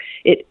over.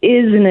 It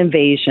is an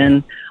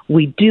invasion.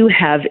 We do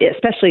have,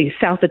 especially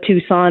south of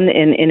Tucson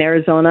in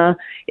Arizona,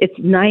 it's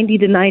 90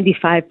 to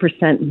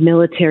 95%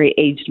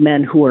 military-aged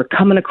men who are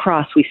coming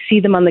across. We see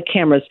them on the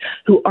cameras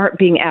who aren't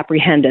being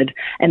apprehended,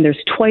 and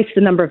there's twice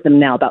the number of them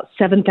now, about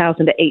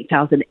 7,000 to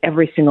 8,000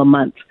 every single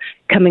month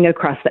coming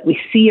across that we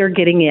see are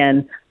getting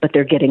in, but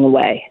they're getting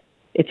away.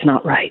 It's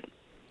not right.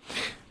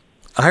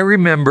 I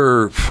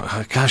remember,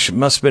 it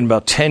must have been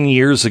about 10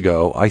 years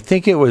ago. I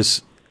think it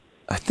was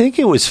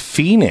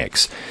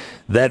Phoenix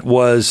that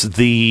was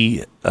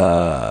the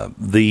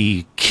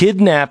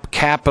kidnap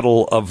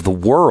capital of the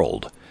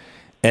world,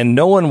 and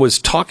no one was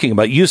talking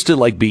about it. It used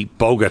to be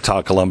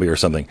Bogota, Colombia or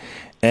something.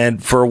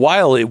 And for a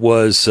while, it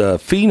was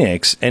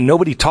Phoenix, and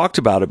nobody talked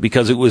about it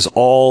because it was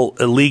all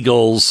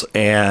illegals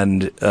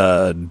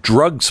and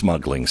drug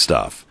smuggling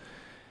stuff.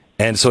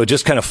 And so it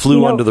just kind of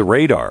flew under the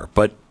radar.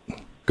 But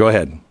go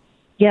ahead.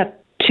 Yeah,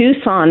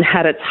 Tucson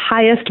had its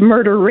highest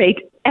murder rate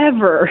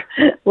ever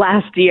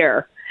last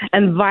year.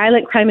 And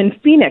violent crime in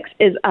Phoenix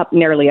is up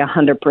nearly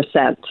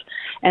 100%.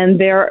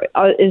 And there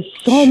is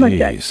so much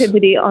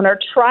activity on our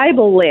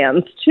tribal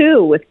lands,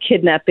 too, with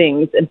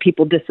kidnappings and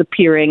people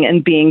disappearing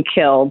and being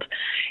killed.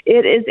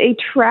 It is a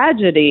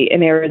tragedy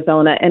in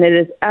Arizona, and it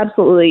is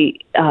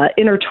absolutely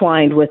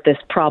intertwined with this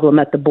problem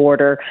at the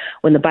border.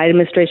 When the Biden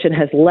administration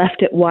has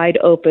left it wide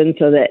open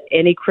so that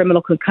any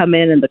criminal can come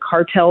in and the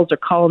cartels are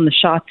calling the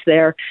shots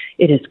there,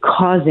 it is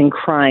causing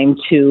crime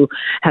to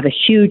have a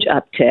huge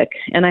uptick.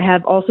 And I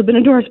have also been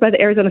endorsed by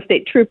the Arizona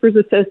State Troopers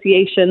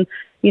Association.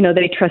 You know,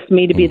 they trust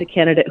me to be the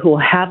candidate who will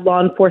have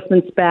law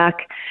enforcement's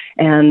back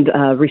and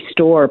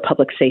restore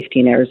public safety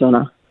in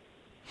Arizona.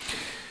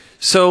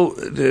 So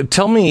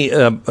tell me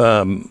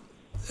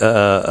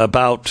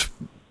about,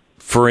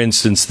 for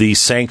instance, these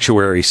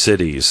sanctuary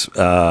cities,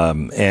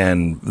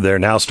 and they're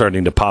now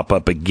starting to pop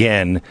up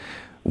again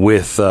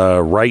with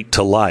right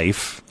to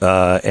life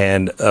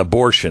and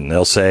abortion.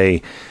 They'll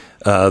say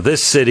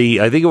this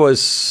city, I think it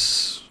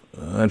was...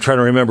 I'm trying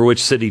to remember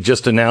which city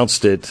just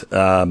announced it,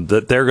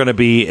 that they're going to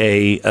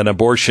be an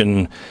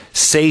abortion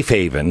safe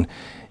haven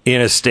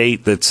in a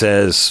state that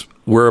says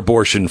we're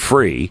abortion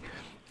free,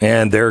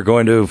 and they're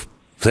going to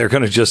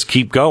just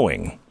keep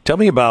going. Tell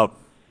me about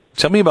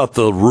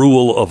the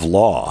rule of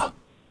law.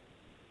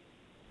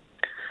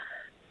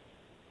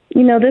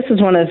 You know, this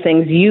is one of the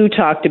things you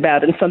talked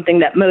about, and something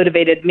that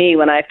motivated me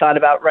when I thought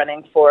about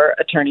running for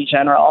Attorney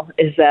General,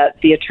 is that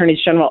the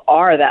Attorneys General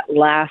are that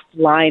last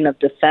line of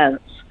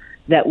defense,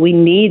 that we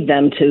need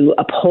them to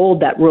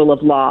uphold that rule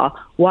of law.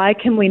 Why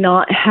can we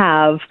not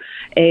have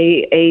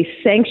a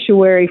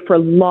sanctuary for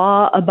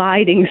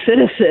law-abiding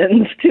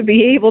citizens to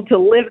be able to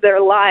live their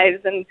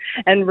lives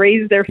and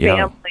raise their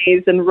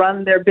families and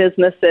run their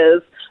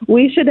businesses?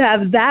 We should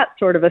have that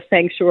sort of a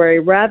sanctuary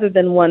rather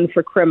than one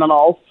for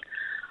criminals.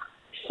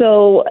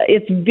 So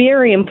it's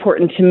very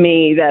important to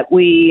me that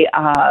we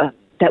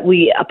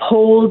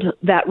uphold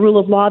that rule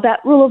of law. That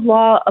rule of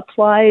law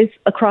applies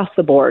across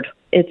the board.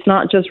 It's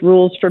not just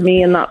rules for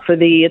me and not for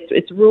thee.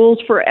 It's rules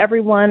for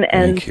everyone,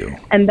 and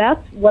that's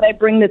what I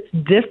bring that's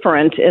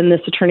different in this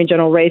Attorney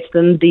General race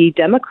than the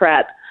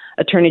Democrat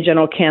Attorney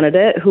General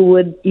candidate, who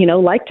would,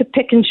 like to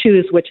pick and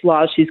choose which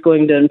laws she's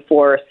going to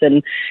enforce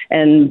and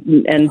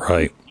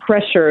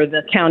pressure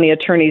the county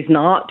attorneys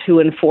not to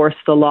enforce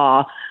the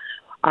law.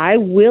 I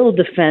will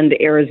defend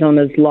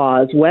Arizona's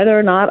laws, whether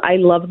or not I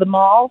love them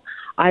all.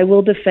 I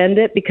will defend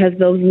it because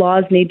those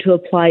laws need to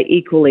apply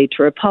equally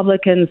to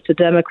Republicans, to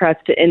Democrats,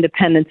 to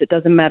independents. It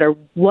doesn't matter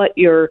what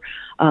your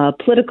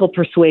political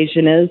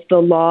persuasion is. The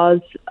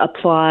laws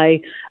apply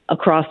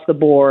across the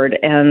board.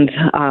 And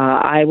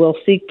I will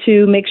seek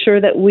to make sure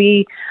that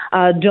we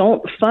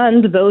don't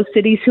fund those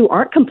cities who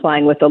aren't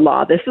complying with the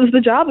law. This is the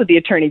job of the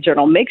Attorney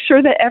General. Make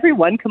sure that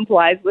everyone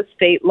complies with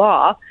state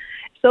law,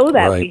 so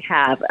that we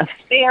have a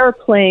fair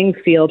playing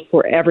field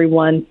for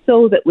everyone,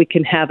 so that we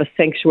can have a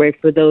sanctuary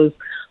for those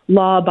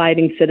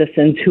law-abiding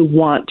citizens who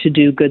want to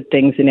do good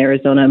things in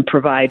Arizona and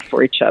provide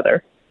for each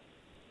other.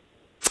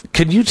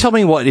 Can you tell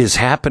me what is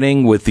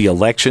happening with the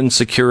election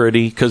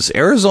security? Because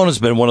Arizona's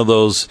been one of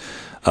those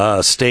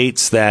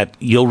states that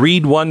you'll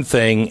read one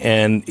thing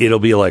and it'll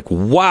be like,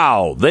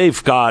 wow,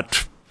 they've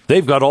got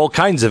all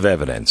kinds of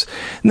evidence.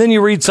 And then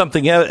you read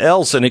something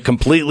else and it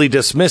completely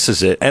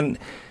dismisses it. And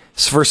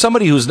for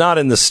somebody who's not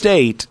in the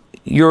state,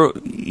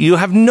 you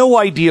have no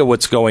idea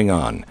what's going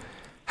on.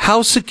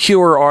 How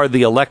secure are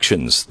the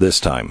elections this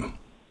time?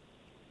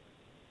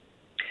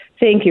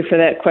 Thank you for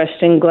that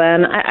question,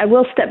 Glenn. I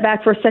will step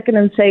back for a second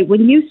and say,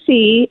 when you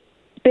see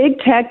big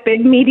tech,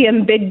 big media,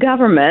 and big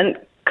government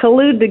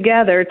collude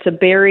together to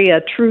bury a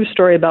true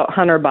story about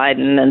Hunter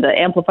Biden and to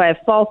amplify a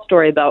false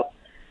story about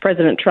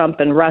President Trump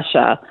and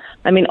Russia,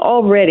 I mean,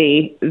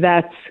 already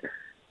that's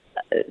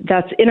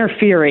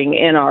interfering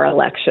in our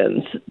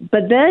elections.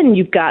 But then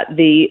you've got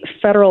the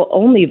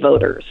federal-only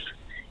voters.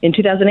 In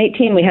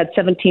 2018, we had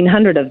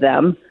 1,700 of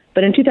them,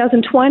 but in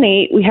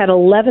 2020, we had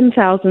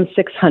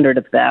 11,600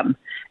 of them,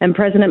 and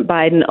President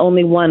Biden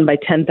only won by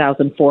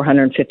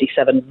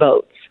 10,457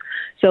 votes.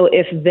 So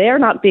if they're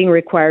not being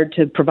required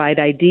to provide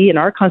ID, and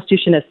our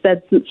Constitution has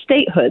said since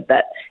statehood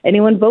that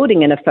anyone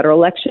voting in a federal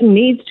election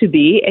needs to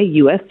be a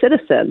U.S.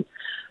 citizen.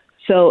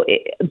 So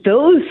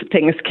those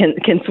things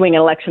can swing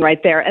an election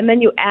right there. And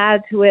then you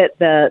add to it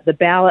the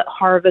ballot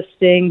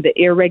harvesting, the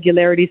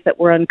irregularities that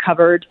were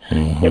uncovered.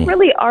 Mm-hmm. There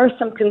really are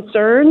some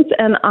concerns,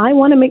 and I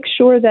want to make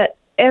sure that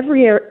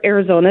every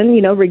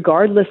Arizonan,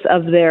 regardless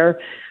of their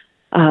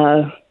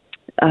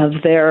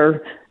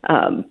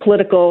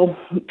political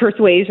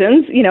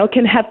persuasions,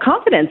 can have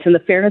confidence in the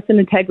fairness and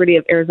integrity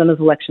of Arizona's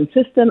election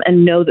system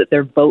and know that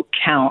their vote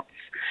counts.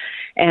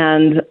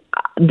 And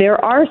there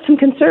are some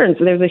concerns.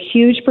 There's a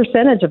huge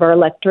percentage of our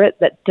electorate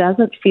that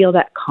doesn't feel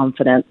that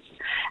confidence.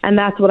 And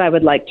that's what I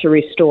would like to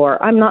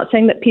restore. I'm not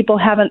saying that people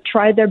haven't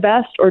tried their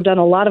best or done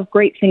a lot of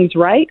great things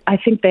right. I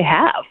think they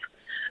have.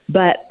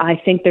 But I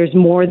think there's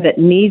more that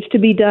needs to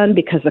be done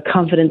because the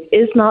confidence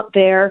is not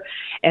there,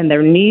 and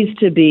there needs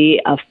to be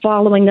a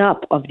following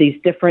up of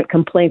these different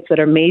complaints that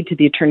are made to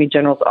the Attorney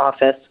General's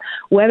office,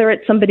 whether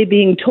it's somebody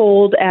being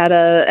told at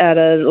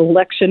an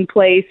election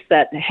place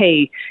that,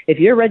 hey, if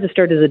you're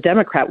registered as a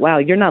Democrat, wow,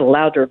 you're not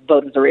allowed to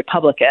vote as a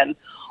Republican.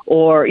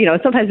 Or,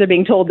 sometimes they're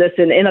being told this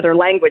in other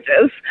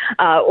languages,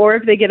 or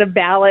if they get a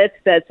ballot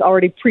that's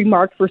already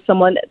pre-marked for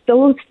someone,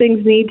 those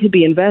things need to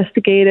be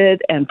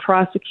investigated and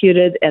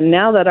prosecuted. And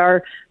now that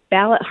our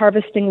ballot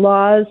harvesting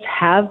laws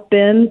have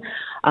been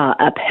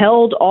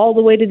upheld all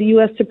the way to the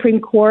U.S. Supreme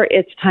Court,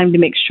 it's time to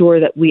make sure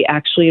that we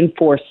actually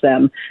enforce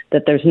them,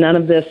 that there's none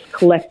of this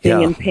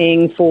collecting and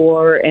paying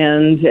for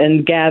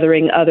and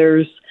gathering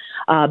others'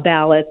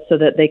 ballots so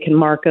that they can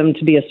mark them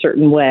to be a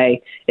certain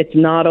way. It's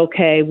not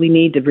okay. We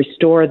need to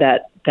restore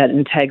that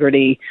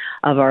integrity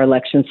of our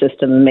election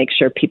system and make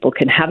sure people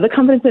can have the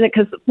confidence in it,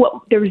 because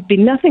there would be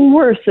nothing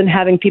worse than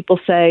having people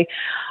say,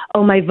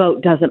 oh, my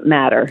vote doesn't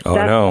matter. Oh,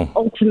 that's no.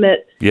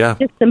 Ultimate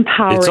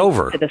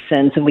disempowering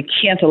citizens, and we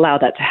can't allow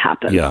that to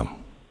happen. Yeah.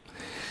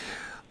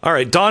 All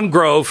right, Dawn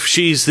Grove,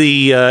 she's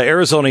the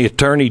Arizona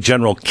Attorney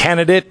General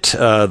candidate.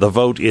 The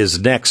vote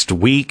is next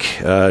week.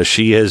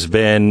 She has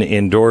been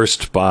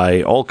endorsed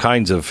by all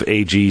kinds of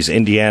AGs,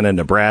 Indiana,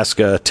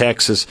 Nebraska,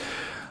 Texas,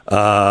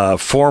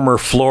 former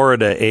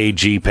Florida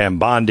AG Pam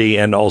Bondi,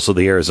 and also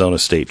the Arizona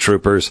State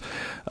Troopers.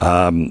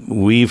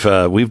 We've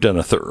done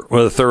a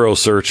thorough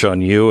search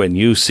on you, and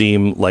you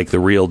seem like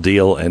the real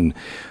deal. And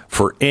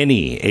for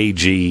any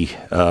AG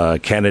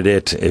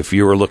candidate, if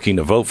you were looking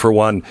to vote for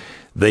one,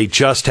 they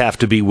just have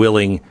to be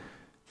willing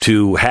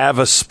to have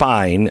a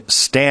spine,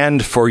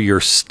 stand for your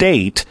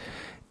state,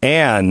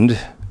 and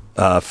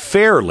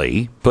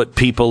fairly put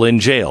people in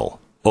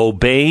jail.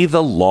 Obey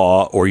the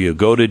law or you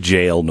go to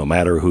jail no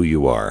matter who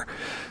you are.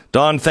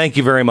 Dawn, thank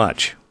you very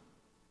much.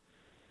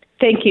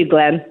 Thank you,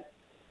 Glenn.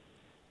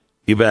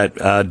 You bet.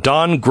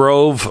 Dawn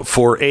Grove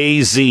for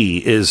AZ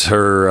is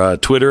her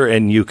Twitter,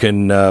 and you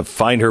can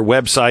find her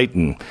website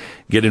and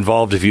get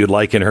involved if you'd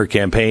like in her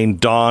campaign.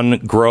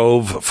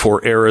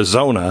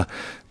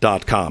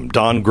 DawnGroveForArizona.com.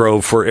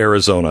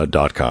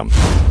 DawnGroveForArizona.com.